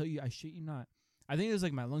Christ. I tell you, I shit you not. I think it was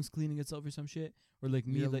like my lungs cleaning itself or some shit. Or like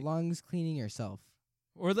me your like lungs cleaning yourself.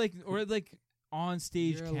 Or like on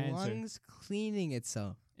stage your cancer. Your lungs cleaning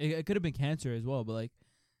itself. It could have been cancer as well, but like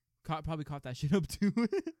probably caught that shit up too.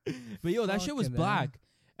 But yo, that shit was black.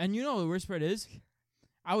 And you know what the worst part is?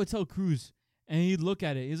 I would tell Cruz and he'd look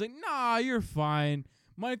at it. He's like, nah, you're fine.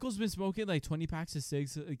 Michael's been smoking like 20 packs of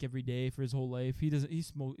cigs like every day for his whole life.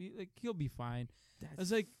 He'll be fine. That's I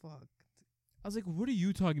was like, fucked. I was like, what are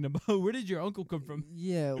you talking about? Where did your uncle come from?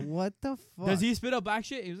 Yeah, what the fuck? Does he spit out black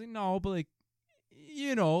shit? He was like, no, but like,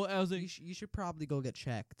 you know. I was like, you should probably go get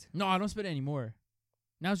checked. No, I don't spit anymore.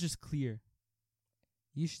 Now it's just clear.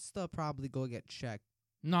 You should still probably go get checked.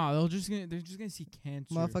 No, they're just gonna see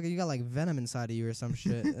cancer. Motherfucker, you got like venom inside of you or some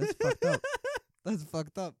shit. That's fucked up. That's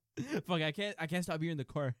fucked up. Fuck, I can't stop hearing the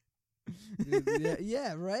car. Dude,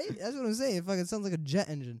 yeah, right? That's what I'm saying. It fucking sounds like a jet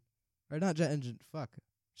engine. Or not jet engine. Fuck.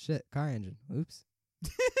 Shit, car engine. Oops.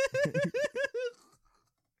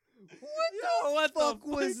 What the fuck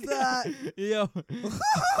was that? Yo.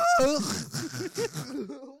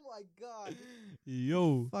 Oh my god.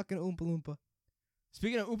 Yo. Fucking Oompa Loompa.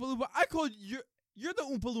 Speaking of Oompa Loompa, I called you're the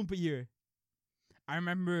Oompa Loompa year. I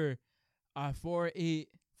remember 4.8,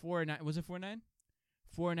 4.9. Was it 4.9?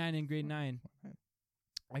 4.9 in grade 9.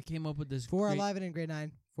 I came up with this 4.11 in grade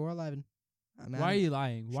 9. 4.11. Why are you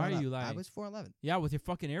lying? Why are you lying? I was 4'11". Yeah, with your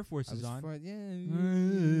fucking Air Forces on.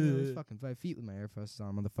 I was fucking 5 feet with my Air Forces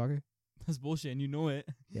on, motherfucker. That's bullshit, and you know it.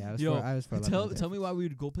 Yeah, I was 4'11". Tell me why we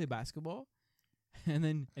would go play basketball, and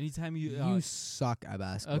then anytime you suck at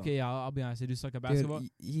basketball. Okay, yeah, I'll be honest. I do suck at basketball.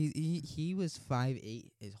 Dude, he was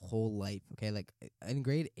 5'8" his whole life. Okay, like in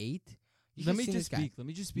grade 8. Let me just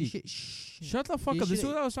speak. Shut the fuck up. This is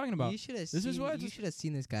what I was talking about. You should have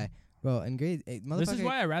seen this guy Bro, in grade This is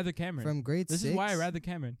why I rather Cameron. from grade This 6. is why I rather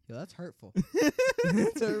Cameron. Yo, that's hurtful.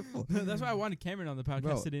 That's hurtful. That's why I wanted Cameron on the podcast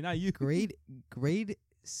Bro, today, not you. grade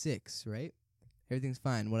 6, right? Everything's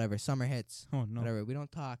fine. Whatever. Summer hits. Oh no. Whatever. We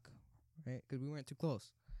don't talk, right? Because we weren't too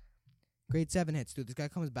close. Grade 7 hits, dude. This guy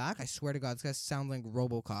comes back. I swear to God, this guy sounds like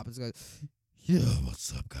RoboCop. This guy, yeah,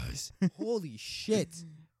 what's up, guys? Holy shit.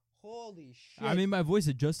 Holy shit. I mean, my voice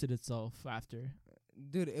adjusted itself after.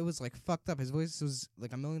 Dude, it was like fucked up. His voice was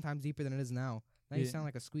like a million times deeper than it is now. Now you sound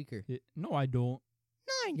like a squeaker. No, I don't.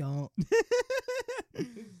 No, I don't.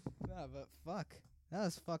 Nah, but fuck. That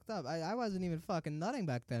was fucked up. I wasn't even fucking nutting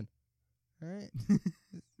back then. All right?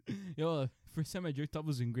 Yo, first time I jerked off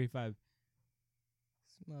was in grade 5.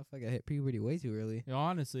 This motherfucker hit puberty way too early. Yo,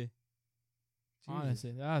 honestly. Jesus.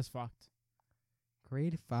 Honestly, that was fucked.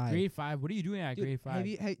 Grade 5. Grade 5. What are you doing at Dude, grade 5?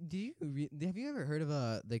 Have you ever heard of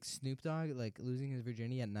like Snoop Dogg like losing his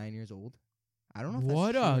virginity at 9 years old? I don't know if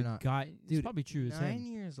What that's true or a not. guy. Dude, It's probably true. It's 9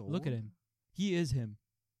 him. years old. Look at him. He is him.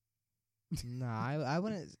 Nah, I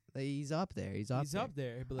wouldn't. Like, he's up there. He's up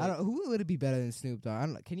there. But I like, don't. Who would it be better than Snoop Dogg? I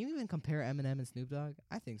don't know. Can you even compare Eminem and Snoop Dogg?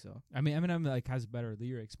 I think so. I mean, Eminem like has better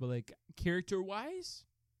lyrics, but like character wise,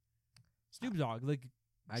 Snoop Dogg like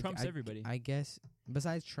trumps everybody. I guess.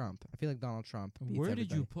 Besides Trump, I feel like Donald Trump beats Where did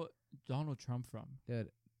you everybody. put Donald Trump from? Dude,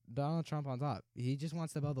 Donald Trump on top. He just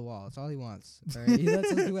wants to build a wall. That's all he wants. All right? He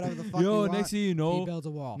lets us do whatever the fuck we Yo, want. next thing you He know, builds a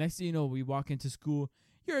wall. next thing you know, we walk into school.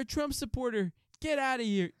 You're a Trump supporter. Get out of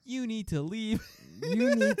here. You need to leave.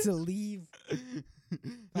 You need to leave.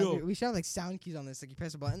 Yo. We should have like sound cues on this. Like you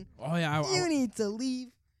press a button. Oh yeah, You need to leave.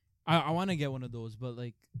 I want to get one of those, but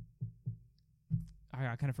like,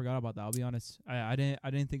 I kind of forgot about that. I'll be honest. I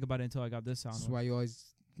didn't think about it until I got this sound. This is why you always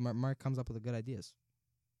Mark comes up with the good ideas.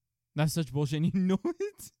 That's such bullshit. And you know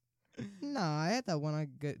it. Nah, I had that one.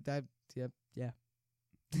 Yeah.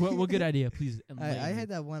 What good idea, please? I had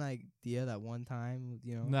that one idea that one time.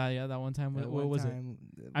 You know. Nah, yeah, that one time. that What one was it? time,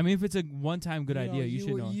 I mean, if it's a one-time good idea, you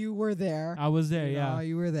should were, know. You were there. I was there. You Yeah, know,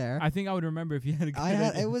 you were there. I think I would remember if you had a good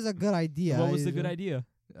idea. It was a good idea. What was the good idea?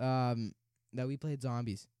 That we played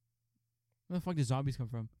zombies. Where the fuck did zombies come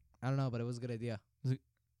from? I don't know, but it was a good idea. You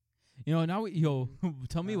know, now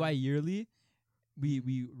tell me why yearly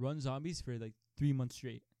we run zombies for like 3 months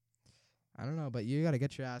straight. I don't know, but you gotta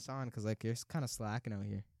get your ass on, 'cause like you're kind of slacking out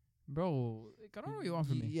here. Bro, like, I don't know what you want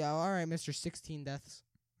from me. Yeah, all right, Mr. 16 deaths.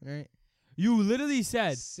 All right. You literally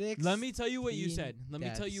said, 16 let me tell you what you said. Let me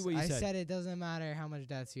tell you what you I said. said it doesn't matter how much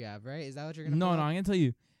deaths you have, right? Is that what you're gonna? No, pull no, up? I'm gonna tell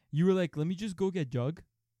you. You were like, let me just go get Jug.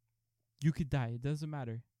 You could die. It doesn't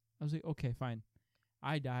matter. I was like, okay, fine.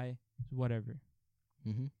 I die. Whatever.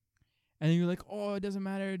 Mm-hmm. And then you're like, oh, it doesn't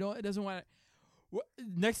matter. It doesn't matter.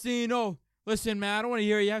 Next thing you know, listen, man, I don't want to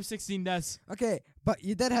hear you have 16 deaths. Okay, but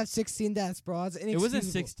you did have 16 deaths, bro. It's It wasn't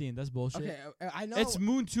 16. That's bullshit. Okay, I know. It's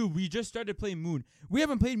Moon 2. We just started playing Moon. We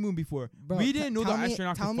haven't played Moon before. Bro, we didn't know the tell me-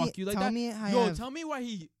 astronaut tell could me- fuck you like tell that. me I Yo, have- tell me why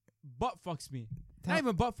he butt fucks me. Tell- Not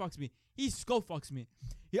even butt fucks me. He skull fucks me.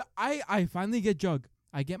 Yeah, I finally get Jug.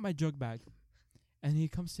 I get my Jug bag. And he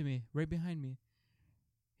comes to me right behind me.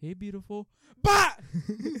 Hey, beautiful. Bah!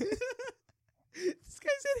 This guy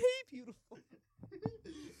said, "Hey, beautiful."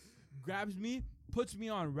 Grabs me, puts me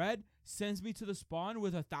on red, sends me to the spawn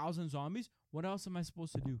with 1,000 zombies. What else am I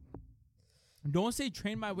supposed to do? Don't say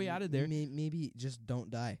train my way out of there. Maybe just don't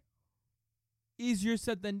die. Easier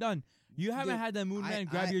said than done. You haven't Dude, had that moon man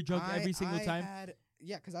grab your Jug every single time.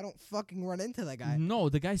 Yeah, 'cause I don't fucking run into that guy. No,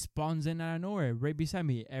 the guy spawns in out of nowhere right beside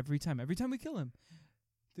me every time. Every time we kill him.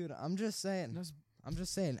 Dude, I'm just saying. That's- I'm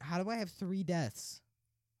just saying. How do I have 3 deaths,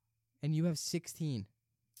 and you have 16?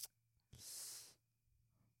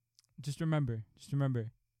 Just remember.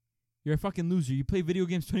 You're a fucking loser. You play video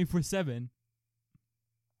games 24/7.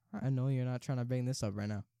 I know you're not trying to bring this up right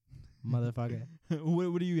now, motherfucker.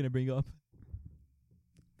 What are you gonna bring up?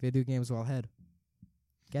 Video games while head.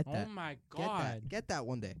 Get that. Oh my Get god. that. Get that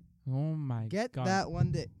one day. Oh my Get god. that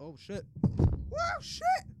one day. Oh shit. Wow, shit.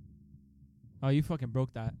 Oh, you fucking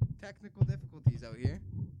broke that. Technical difficulties out here.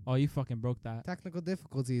 Oh, you fucking broke that. Technical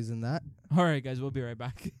difficulties in that. All right, guys, we'll be right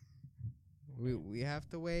back. We have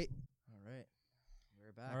to wait. All right.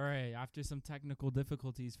 We're back. All right, after some technical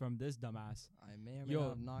difficulties from this dumbass. I may or may Yo. not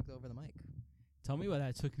have knocked over the mic. Tell me why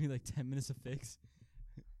that took me like 10 minutes to fix.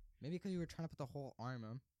 Maybe 'cause you were trying to put the whole arm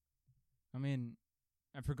on. I mean,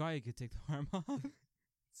 I forgot you could take the arm off.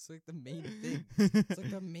 It's like the main thing. It's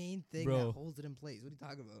like the main thing Bro. that holds it in place. What are you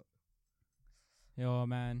talking about? Yo,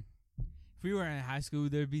 man. If we were in high school,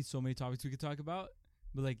 there'd be so many topics we could talk about.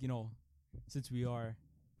 But, like, you know, since we are,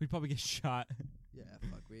 we'd probably get shot. Yeah,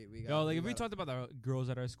 fuck. We got. Yo, like, if we talked about the girls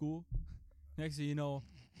at our school, next thing you know,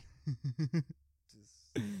 It's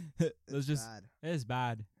let's just, bad. it's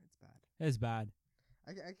bad. It's bad. It's bad.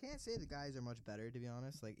 I can't say the guys are much better, to be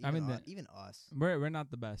honest. Like, I even, mean, even us. We're not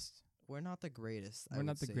the best. We're not the greatest. We're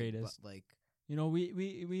not the greatest. But like, You know,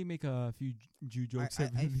 we make a few Jew jokes I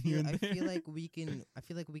every here and I there. feel like we can. I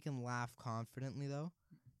feel like we can laugh confidently though,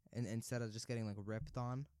 and instead of just getting like ripped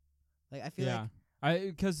on. Like I feel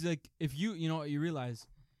like because like if you know you realize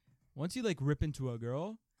once you like rip into a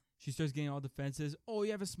girl, she starts getting all defenses. Oh,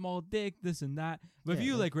 you have a small dick, this and that. But if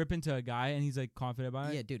you like rip into a guy and he's like confident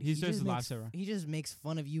about it, yeah, dude, he starts to laugh around. He just makes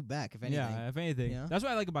fun of you back. If anything, Yeah, if anything, you know? That's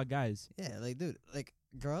what I like about guys. Yeah, like dude, like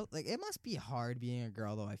girl, like it must be hard being a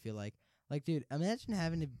girl though. I feel like dude, imagine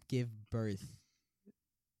having to give birth.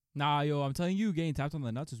 Nah, yo, I'm telling you, getting tapped on the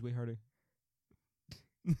nuts is way harder.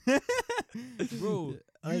 Bro,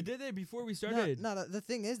 you did it before we started. No, the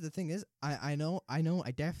thing is, I know, I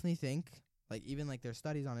definitely think, like, even, like, there's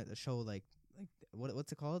studies on it that show, like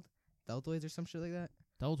what's it called? Deltoids or some shit like that?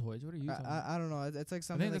 Deltoids? What are you talking about? I don't know. It's like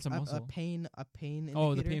something that's like a muscle. a pain indicator.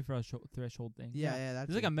 Oh, the pain threshold thing. Yeah, that's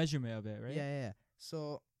There's like a measurement of it, right? Yeah.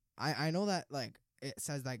 So, I know that, like, it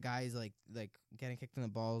says that guys, like getting kicked in the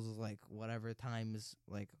balls is, like, whatever times,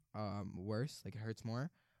 like, worse. Like, it hurts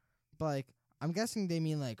more. But, like, I'm guessing they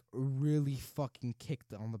mean like really fucking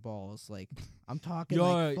kicked on the balls. Like I'm talking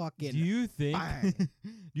like fucking. Do you think? Bang.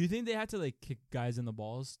 Do you think they had to like kick guys in the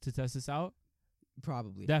balls to test this out?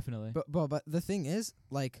 Probably. Definitely. But the thing is,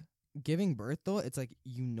 like giving birth though, it's like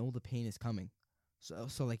you know the pain is coming, so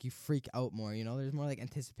like you freak out more. You know, there's more like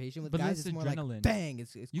anticipation with guys. It's more adrenaline. like bang.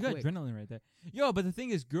 It's you quick. got adrenaline right there. Yo, but the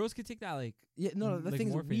thing is, girls could take that like. Yeah, no. The like thing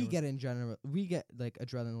is, morphine we get like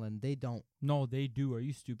adrenaline. They don't. No, they do. Are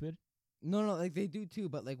you stupid? No, like they do too,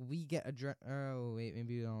 but like we get oh wait,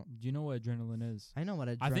 maybe you don't. Do you know what adrenaline is? I know what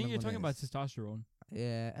adrenaline is. I think you're talking about testosterone.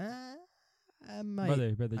 Yeah, I might.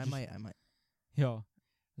 Brother, I might. Yo, I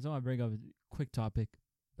just want to bring up a quick topic.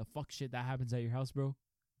 The fuck shit that happens at your house, bro.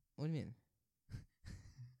 What do you mean?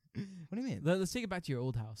 What do you mean? Let's take it back to your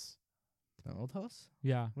old house. My old house?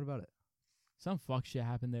 Yeah. What about it? Some fuck shit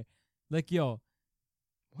happened there. Like, yo.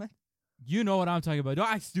 What? You know what I'm talking about. Don't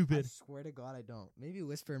act stupid. I swear to God I don't. Maybe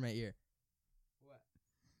whisper in my ear.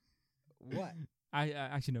 What? I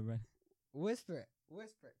actually never mind. Whisper.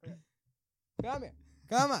 Come here.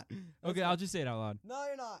 Come on. Okay, I'll just say it out loud. No,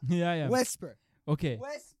 you're not. Yeah. Whisper. Okay.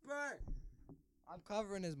 Whisper. I'm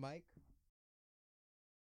covering his mic.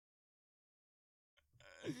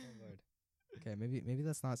 Oh Lord. Okay, maybe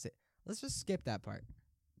let's not say. Let's just skip that part.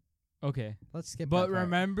 Okay. Let's skip but that part.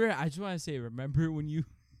 remember, I just want to say, remember when you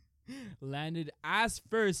landed ass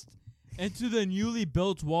first into the newly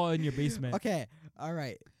built wall in your basement? Okay. All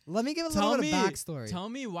right. Let me give a little bit of backstory. Tell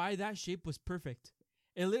me why that shape was perfect.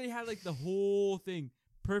 It literally had like the whole thing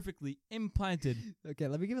perfectly implanted. Okay,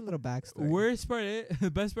 let me give a little backstory.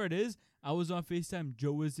 The best part is, I was on FaceTime.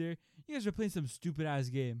 Joe was there. You guys were playing some stupid ass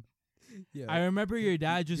game. Yeah. I remember your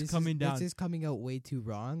dad just coming down. This is coming out way too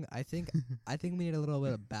wrong. I think we need a little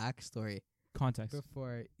bit of backstory. Context.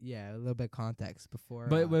 Before, a little bit of context before.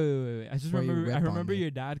 But wait. I just remember. I remember me.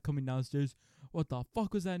 your dad coming downstairs. What the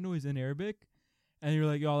fuck was that noise in Arabic? And you're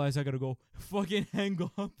like, yo, Elyas, I gotta go. Fucking hang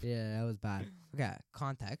up. Yeah, that was bad. Okay,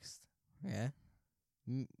 context. Yeah.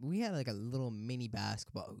 We had like a little mini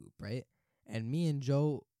basketball hoop, right? And me and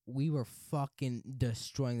Joe, we were fucking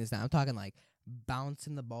destroying this now. I'm talking like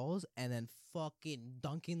bouncing the balls and then fucking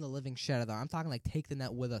dunking the living shit out of them. I'm talking like take the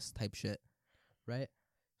net with us type shit, right?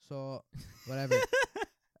 So, whatever.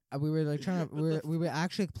 We were like we were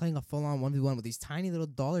actually playing a full on 1v1 with these tiny little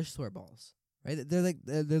dollar store balls. Right, they're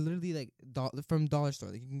literally like from dollar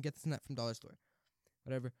store. Like you can get this net from dollar store,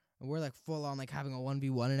 whatever. And we're like full on like having a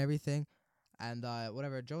 1v1 and everything, and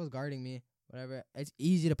whatever. Joe's guarding me, whatever. It's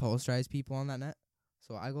easy to posterize people on that net,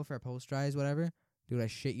 so I go for a posterize, whatever. Dude, I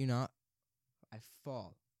shit you not, I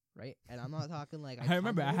fall, right, and I'm not talking like I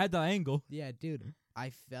remember I had the angle. Yeah, dude,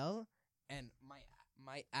 I fell and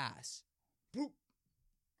my ass, boop,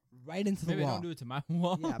 right into the Maybe wall. Don't do it to my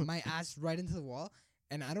wall. Yeah, my ass right into the wall.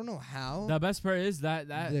 And I don't know how. The best part is that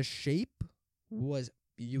the shape was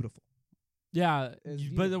beautiful. Yeah,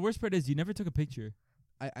 Beautiful. but the worst part is you never took a picture.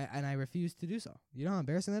 I refused to do so. You know how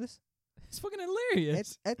embarrassing that is? It's fucking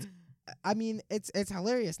hilarious. It's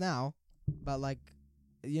hilarious now, but like,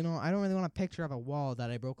 you know, I don't really want a picture of a wall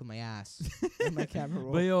that I broke with my ass in my camera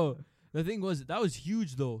roll. But yo, the thing was that was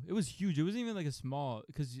huge though. It was huge. It wasn't even like a small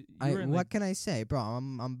because what can I say, bro?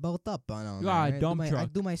 I'm built up on all you got a that. dump truck. I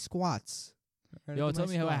do my squats. Yo, tell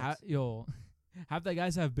me how half the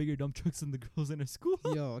guys have bigger dump trucks than the girls in our school.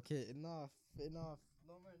 Yo, okay, enough. No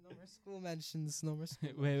more school mentions. No more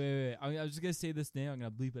school. Wait. I'm just gonna say this name. I'm gonna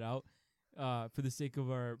bleep it out, for the sake of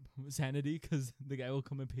our sanity, because the guy will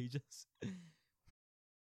come and page us.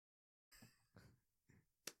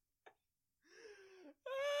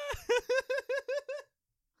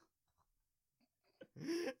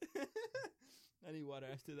 I need water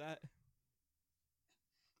after that.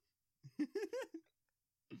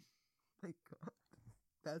 My God,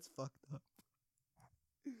 that's fucked up.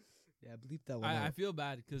 Yeah, bleep that one I out. feel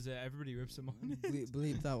bad because everybody rips him on it.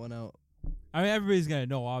 Bleep that one out. I mean, everybody's gonna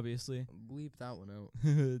know, obviously. Bleep that one out.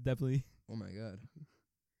 Definitely. Oh my God,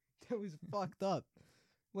 that was fucked up.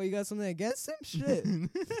 Well, you got something against him? Shit.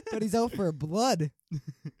 But he's out for blood.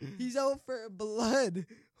 He's out for blood.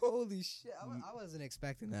 Holy shit. I wasn't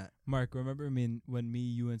expecting that. Mark, remember when me,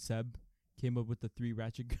 you, and Seb came up with the 3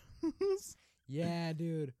 ratchet girls? Yeah,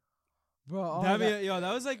 dude. Bro,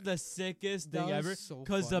 that was like the sickest that thing was ever. so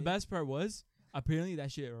Because the funny. best part was, apparently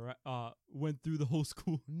that shit went through the whole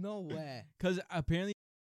school. No way. Because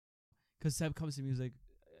Seb comes to me, he was like,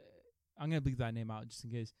 I'm going to bleep that name out just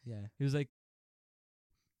in case. Yeah. He was like,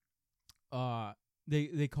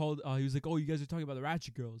 they called, he was like, oh, you guys are talking about the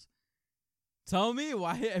ratchet girls. Tell me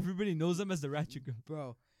why everybody knows them as the ratchet girl.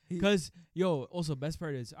 Bro. Because, also, best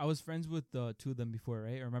part is, I was friends with 2 of them before,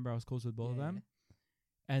 right? I remember I was close with both of them.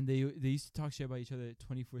 And they used to talk shit about each other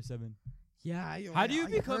 24/7. Yeah. How do you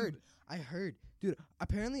become... I heard. Dude,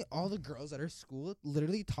 apparently all the girls at our school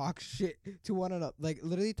literally talk shit to one another. Like,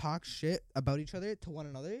 literally talk shit about each other to one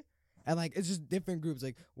another. And, like, it's just different groups.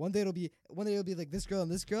 Like, one day it'll be like this girl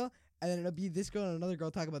and this girl. And then it'll be this girl and another girl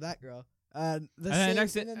talk about that girl. And then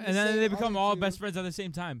they become all best friends at the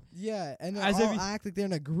same time. Yeah, and they As all if act like they're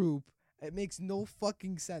in a group. It makes no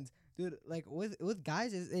fucking sense. Dude, like, with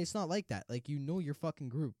guys, it's not like that. Like, you know your fucking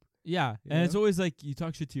group. Yeah, You and know? it's always like you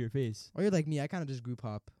talk shit to your face. Or you're like me, I kind of just group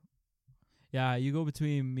hop. Yeah, you go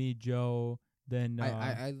between me, Joe, then...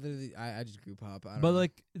 I literally just group hop. I don't but, know.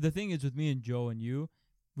 like, the thing is with me and Joe and you,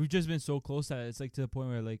 we've just been so close that it's, like, to the point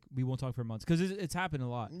where, like, we won't talk for months. Because it's happened a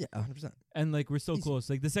lot. Yeah, 100%. And, like, we're so Easy. close.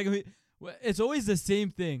 Like, the second we... It's always the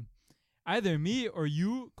same thing. Either me or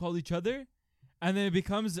you call each other, and then it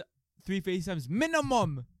becomes 3 FaceTimes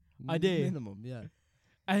minimum a day. Minimum, yeah.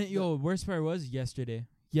 And, worst part was yesterday.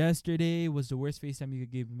 Yesterday was the worst FaceTime you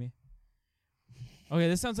could give me. Okay,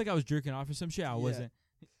 this sounds like I was jerking off or some shit. I wasn't.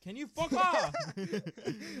 Can you fuck off?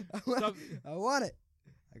 I want it.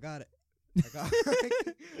 I got it.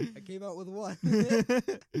 I came out with one.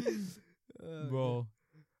 Bro.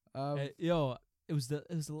 It was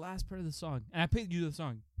the last part of the song. And I played you the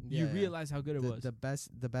song. You realize how good it was.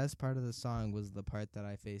 The best part of the song was the part that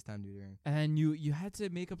I FaceTimed you during. And you had to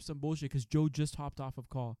make up some bullshit because Joe just hopped off of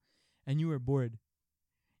call. And you were bored.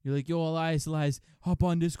 You're like, yo, Elyas, hop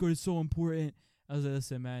on Discord. It's so important. I was like,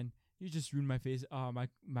 listen, man, you just ruined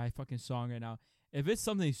my fucking song right now. If it's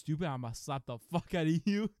something stupid, I'm gonna slap the fuck out of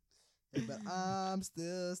you. Yeah, but I'm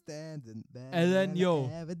still standing back. And then, I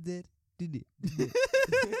never did.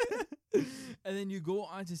 And then you go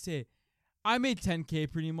on to say, I made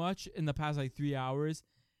 10K pretty much in the past, like, 3 hours.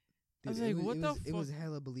 Dude, I was like, what the fuck? It was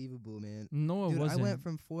hella believable, man. No, it Dude, wasn't. I went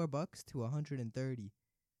from $4 to 130.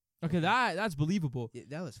 Okay, that's believable. Yeah,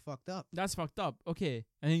 that was fucked up. That's fucked up. Okay,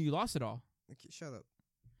 and then you lost it all. Okay, shut up.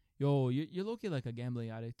 Yo, you're low-key like a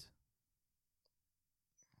gambling addict.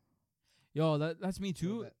 Yo, that's me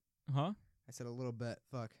too. Huh? I said a little bit.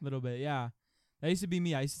 Fuck. A little bit, yeah. That used to be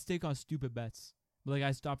me. I used to take on stupid bets. But, like,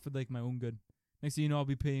 I stopped for, like, my own good. Next thing you know, I'll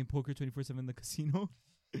be playing poker 24/7 in the casino.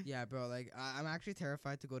 Yeah, bro. Like, I'm actually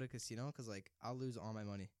terrified to go to casino because, like, I'll lose all my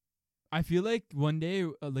money. I feel like one day,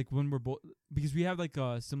 like, when we're both... Because we have, like,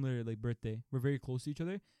 a similar, like, birthday. We're very close to each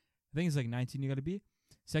other. I think it's, like, 19 you gotta be.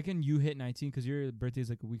 Second, you hit 19 because your birthday is,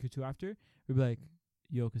 like, a week or 2 after. We'll be like,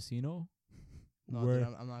 yo, casino? No, dude,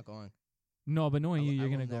 I'm not going. No, but knowing you, I you're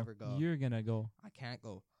will gonna go. never go. You're gonna go. I can't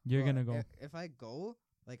go. You're Bro, gonna go. If I go,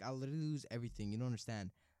 like, I'll literally lose everything. You don't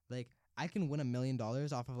understand. Like, I can win $1 million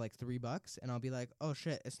off of, like, $3, and I'll be like, oh,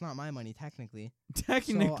 shit, it's not my money, technically.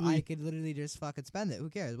 Technically. So I could literally just fucking spend it. Who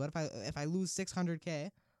cares? What if I lose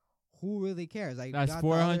 $600K? Who really cares? That's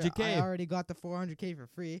 $400K. I already got the $400K for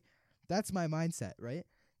free. That's my mindset, right?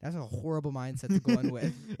 That's a horrible mindset to go in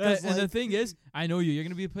with. And the thing is, I know you. You're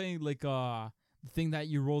gonna be playing like the thing that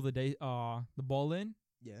you roll the ball in.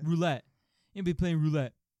 Yeah. Roulette. You're gonna be playing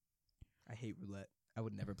roulette. I hate roulette. I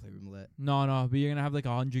would never play roulette. No, but you're gonna have like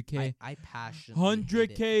 100K. I passionately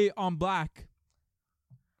hate it. 100K on black.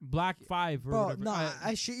 Black 5 or Bro, whatever. no,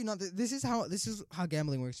 I shit you not. This is how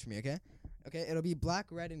gambling works for me. Okay, it'll be black,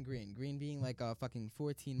 red, and green. Green being like a fucking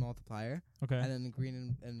 14 multiplier. Okay. And then the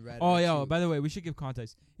green and red. Oh are yeah. two. By the way, we should give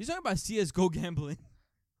context. He's talking about CS:GO gambling.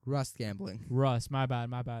 Rust gambling. Rust. My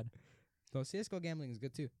bad. No, CS:GO gambling is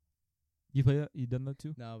good too. You play that? You done that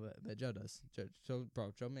too? No, but Joe does. Joe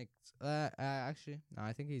makes. Actually, no.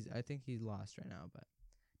 I think he's lost right now. But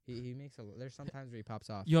He makes there's sometimes where he pops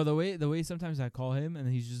off. Yo, the way sometimes I call him and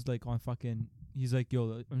he's just like on fucking. He's like,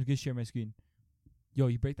 yo, I'm gonna share my screen. Yo,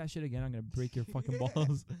 you break that shit again, I'm gonna break your fucking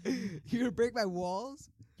balls. You're gonna break my walls?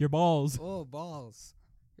 Your balls. Oh, balls.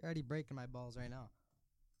 You're already breaking my balls right now.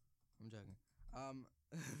 I'm joking.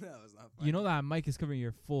 That was not funny. You know that mic is covering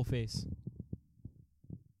your full face.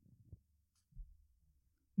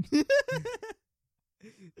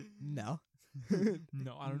 No.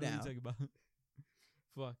 No, I don't know what you're talking about.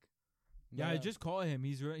 Fuck. Yeah, I just call him.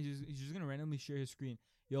 He's just gonna randomly share his screen.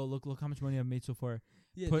 Yo, look how much money I've made so far.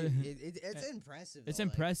 Yeah, dude, it's impressive. It's though,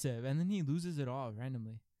 impressive, and then he loses it all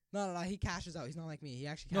randomly. No, he cashes out. He's not like me. He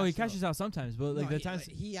actually No, he cashes out sometimes, but like no, the times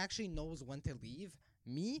he actually knows when to leave.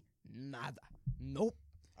 Me, nada. Nope.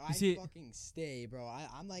 I see- fucking stay, bro.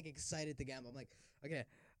 I'm like excited to gamble. I'm like, okay,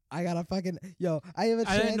 I gotta fucking I have a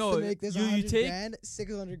I didn't chance know. to make this You 100 take- grand,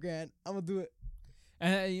 600 grand. I'm gonna do it.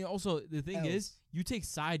 and you know, also the thing is, Else. you take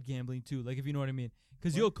side gambling too, like if you know what I mean,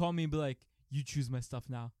 because What? you'll call me and be like, you choose my stuff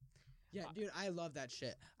now, Yeah, dude, I love that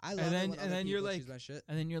shit. I love and it then when and other then you're people like, choose my shit.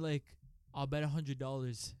 and then you're like, I'll bet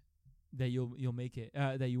 $100 that you'll make it,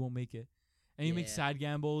 that you won't make it, and you make Yeah. side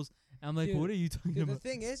gambles. And I'm like, Dude, what are you talking Dude, the about?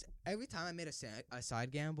 thing is, every time I made a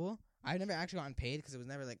side gamble, I've never actually gotten paid because it was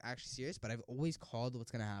never like actually serious. But I've always called what's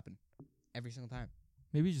gonna happen, every single time.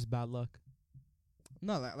 Maybe just bad luck.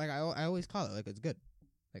 No, like I always call it like it's good.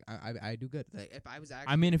 Like I do good. Like if I was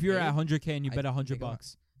actually, I mean, if you're paid, at 100K and you I bet $100, make a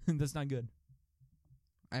lot. that's not good.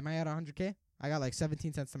 am I at 100K? I got like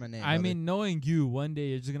 17 cents to my name. I brother. mean, knowing you, one day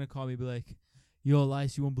you're just gonna call me, and be like, "Yo,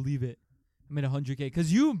 Elias, you won't believe it. I made 100K."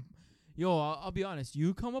 Cause I'll be honest,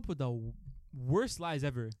 you come up with the worst lies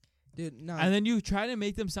ever, dude, no. and then you try to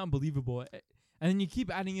make them sound believable, and then you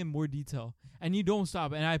keep adding in more detail, and you don't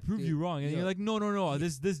stop, and I prove Dude, you wrong, and yo, you're like, no,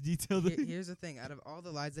 this detail. Here's the thing. Out of all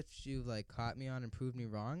the lies that you've like caught me on and proved me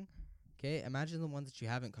wrong, okay, imagine the ones that you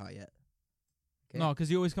haven't caught yet. Okay? No,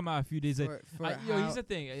 cause you always come out a few days later. Here's the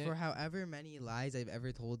thing. For however many lies I've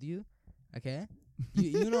ever told you, okay,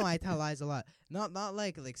 you know I tell lies a lot. Not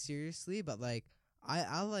like seriously, but like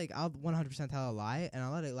I'll 100% tell a lie and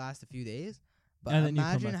I'll let it last a few days. But And then you come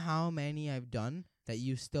imagine back. how many I've done that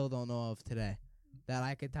you still don't know of today, that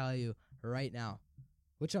I could tell you right now,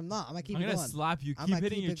 which I'm not. I'm gonna keep I'm it gonna going. slap you. I'm Keep gonna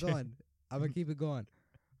hitting keep your it chest. going. I'm gonna keep it going,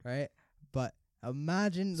 right? But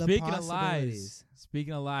imagine the Speaking of possibilities.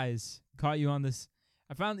 lies, caught you on this.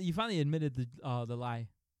 I found that you finally admitted the lie.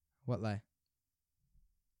 What lie?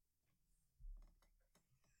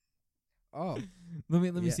 Oh, Let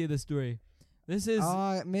me Yeah. say this story. This is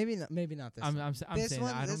maybe not this. I'm one. saying This that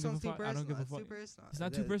one, I don't this give a one's too fuck. I don't give a personal. fuck. It's too personal. It's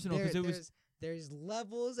not too There- personal 'cause it was- there's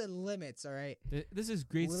levels and limits. All right. This is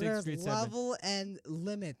grade 6, There's grade 7. level and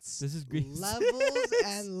limits. This is grade levels 6.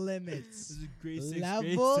 and limits. This is grade 6, grade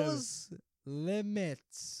 7. Levels,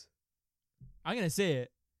 limits. I'm gonna say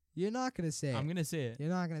it. You're not gonna say I'm it. gonna say it. You're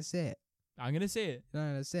not gonna say it. I'm gonna say it. You're not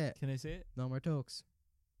gonna say it. Can I say it? No more tokes.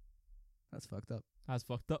 That's fucked up. That's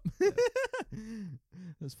fucked up.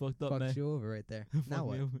 That's fucked up, Fucked man. you over right there. Fuck Now me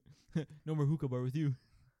what? over. No more hookah bar with you.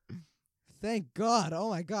 Thank God. Oh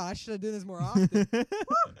my God. I should have done this more often.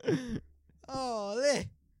 Oh,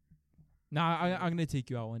 Nah, I'm gonna take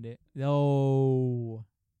you out one day. No.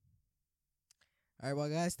 All right, well,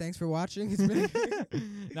 guys, thanks for watching. It's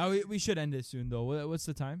been Now we should end it soon though. What's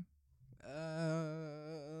the time?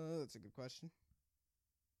 That's a good question.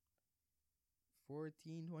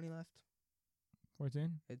 14:20 left.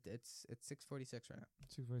 14? It's 6:46 right now.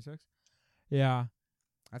 6:46? Yeah.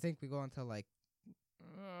 I think we go until like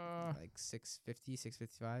Uh, 6:50,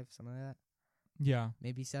 6:55, something like that. yeah.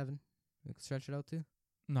 Maybe 7. We could stretch it out too.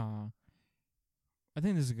 Nah. I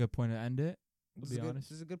think this is a good point to end it. To This be is good- honest.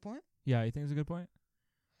 This is a good point. Yeah, you think it's a good point?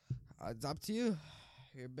 It's up to you.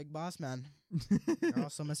 You're a big boss, man. You're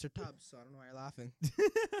also Mr. Tubbs, so I don't know why you're laughing.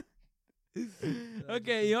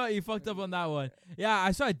 Okay, you know what? You fucked up on that one. Yeah,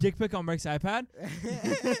 I saw a dick pic on Mark's iPad.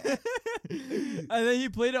 And then he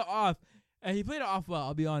played it off. And he played it off well,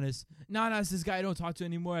 I'll be honest. Nah, it's this guy I don't talk to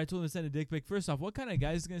anymore. I told him to send a dick pic. First off, what kind of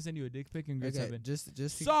guy is gonna send you a dick pic in grade 7? just to,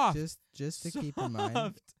 Soft. just to keep in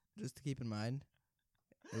mind. Just to keep in mind,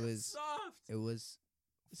 Soft. it was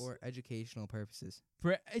for educational purposes.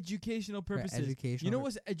 For educational purposes. educational You know pur-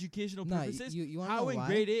 what's educational No, purposes? you want to How know in why?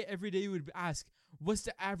 grade 8 every day you would ask, what's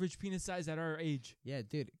the average penis size at our age? Yeah,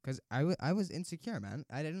 dude, because I was insecure, man.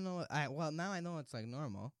 I didn't know. Well, now I know it's like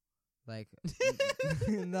normal. Like,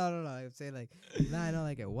 no. I'd say like now I know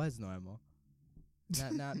like it was normal.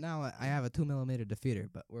 Now I have a 2mm defeater,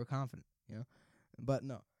 but we're confident, you know. But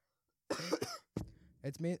no,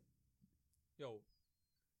 it's me. Yo.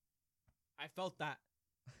 I felt that.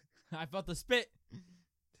 I felt the spit.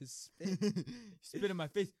 Spit. Spit in my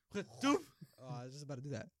face. Oh, I was just about to do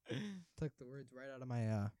that. Took the words right out of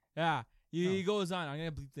my. Yeah. He goes on. I'm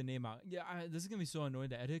gonna bleep the name out. Yeah, this is gonna be so annoying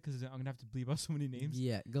to edit because I'm gonna have to bleep out so many names.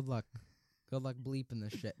 Yeah. Good luck. Good luck bleeping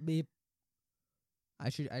this shit. Beep. I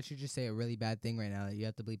should just say a really bad thing right now that you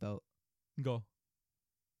have to bleep out. Go.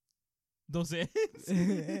 Don't say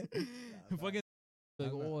it. Fucking.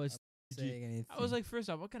 Like, it's saying anything. I was like, first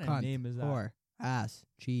off, what kind of name is that? Whore, ass,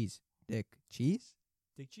 cheese, dick, cheese,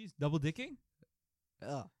 dick cheese, double dicking.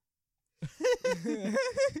 Oh.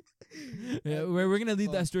 Yeah, we're gonna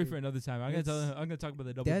leave that story for another time. I'm gonna talk about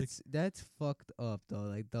the double dick. That's fucked up though.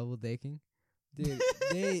 Like double dicking, dude.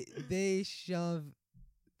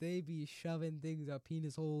 they be shoving things up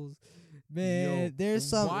penis holes, man. Yo, there's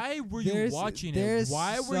some. Why were you watching it?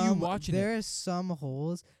 Why were you watching it? There's some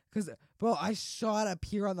holes. Cause, bro, I saw it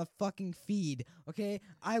appear on the fucking feed. Okay,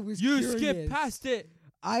 I was. You curious. skipped past it.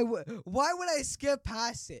 Why would I skip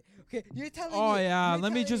past it? Okay, you're telling me. Oh yeah,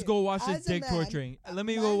 let me just go watch this dick torturing. Let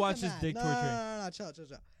me go watch this dick torturing. No, chill.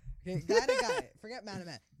 Okay, guy to guy. Forget man to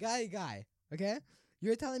man. Guy to guy. Okay,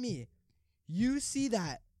 you're telling me, you see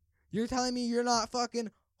that? You're telling me you're not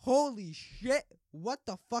fucking. Holy shit! What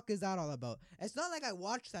the fuck is that all about? It's not like I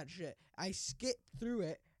watched that shit. I skipped through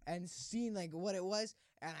it and seen like what it was,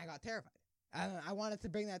 and I got terrified. And I wanted to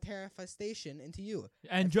bring that terrification into you.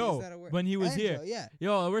 And Joe, when he was here, Joe, yeah.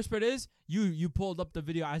 Yo, the worst part is you pulled up the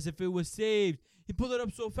video as if it was saved. He pulled it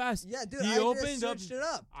up so fast. Yeah, dude, he opened searched it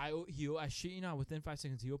up. I shit you not. Within 5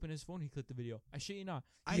 seconds, he opened his phone. He clicked the video. I shit you not.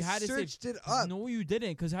 I searched it up. No, you didn't.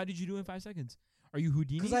 Because how did you do it in 5 seconds? Are you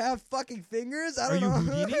Houdini? Because I have fucking fingers. I don't know. Are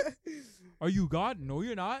you Houdini? Are you God? No,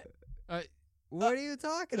 you're not. What are you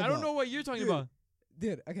talking about? I don't know what you're talking about.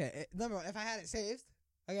 Dude, okay. Number one, if I had it saved,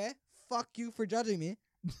 okay, fuck you for judging me.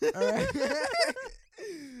 All right.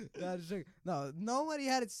 No, nobody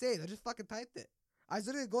had it saved. I just fucking typed it. I was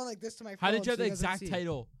literally going like this to my phone. How did you have the exact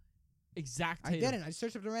title? Exact title. I didn't. I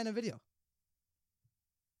searched up a random video.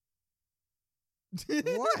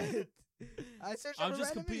 What? I'm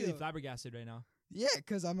just completely flabbergasted right now. Yeah,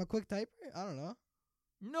 because I'm a quick typer? I don't know.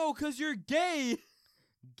 No, because you're gay.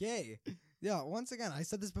 Gay. Yeah, once again, I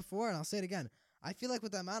said this before and I'll say it again. I feel like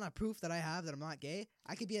with the amount of proof that I have that I'm not gay,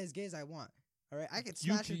 I could be as gay as I want. All right? I could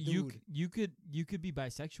smash a dude. You could be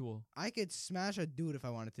bisexual. I could smash a dude if I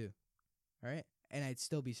wanted to. All right? And I'd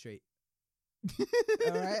still be straight.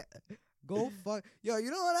 All right? Go fuck. Yo,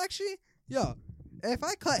 you know what, actually? Yo, if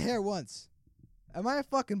I cut hair once, am I a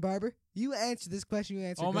fucking barber? You answer this question. You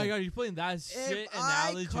answer. Oh my god, you're putting that shit if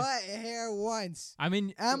analogy. If I cut hair once, I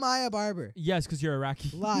mean, am I a barber? Yes, because you're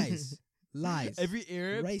Iraqi. Lies. Every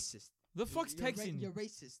Arab. Racist. The fuck's texting you? You're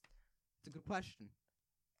racist. It's a good question.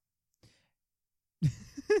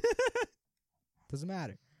 Doesn't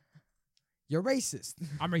matter. You're racist.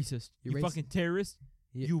 I'm racist. You racist. Fucking terrorist.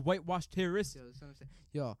 Yeah. You whitewashed terrorist. Yo, that's what I'm saying.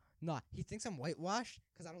 Yo, nah, he thinks I'm whitewashed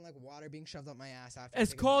because I don't like water being shoved up my ass after.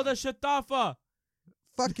 It's called a shatafa.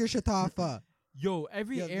 Fuck your shatafa. Yo,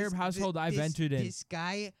 every Arab household I've entered in. This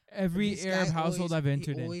guy. Every Arab household I've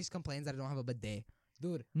entered in. He always complains that I don't have a bidet.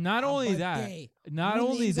 Dude. Not only that. Not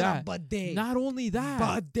only that. Bidet. Not only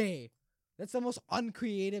that. Bidet. That's the most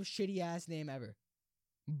uncreative, shitty ass name ever.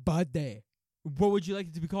 Bidet. What would you like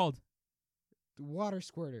it to be called? Water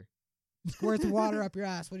squirter. Squirts water up your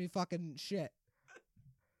ass when you fucking shit.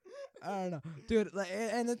 I don't know, dude. Like,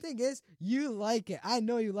 and the thing is, you like it. I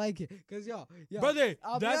know you like it, cause yo, brother,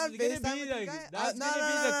 that's gonna be the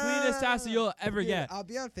cleanest ass you'll ever get. I'll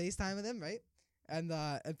be on FaceTime with him, right? And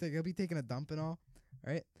he'll be taking a dump and all,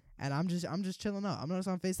 right? And I'm just chilling out. I'm just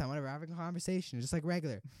on FaceTime, whatever, having a conversation, just like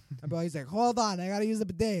regular. And bro, he's like, hold on, I gotta use the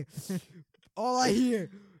bidet. All I hear.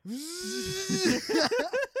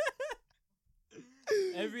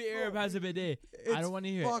 Every Arab has a bidet. I don't want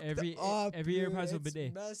to hear it. Every Arab has a bidet.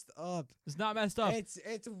 It's messed up. It's not messed up.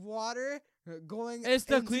 It's water going. It's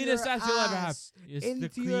the cleanest ass you'll ever have. It's into the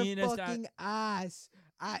cleanest your fucking ass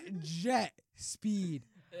at jet speed.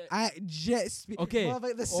 At jet speed. Okay.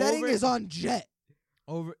 The setting is on jet.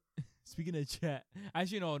 Speaking of jet,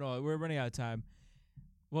 actually no, we're running out of time.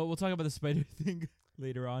 Well, we'll talk about the spider thing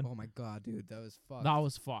later on. Oh my god, dude, that was fucked. That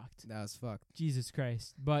was fucked. Jesus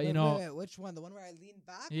Christ. But wait, which one? The one where I leaned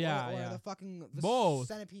back? Yeah, or the fucking both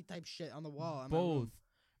centipede type shit on the wall? Both.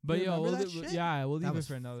 But yo, we'll leave it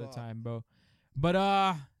for another time, bro. But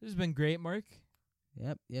this has been great, Mark.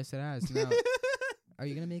 Yep. Yes, it has. Now, are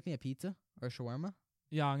you gonna make me a pizza or a shawarma?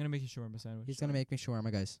 Yeah, I'm gonna make you shawarma sandwich. He's gonna make me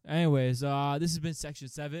shawarma, guys. Anyways, this has been Section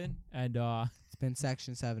 7, and it's been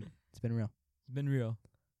Section 7. It's been real. It's been real.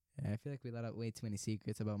 Yeah, I feel like we let out way too many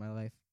secrets about my life.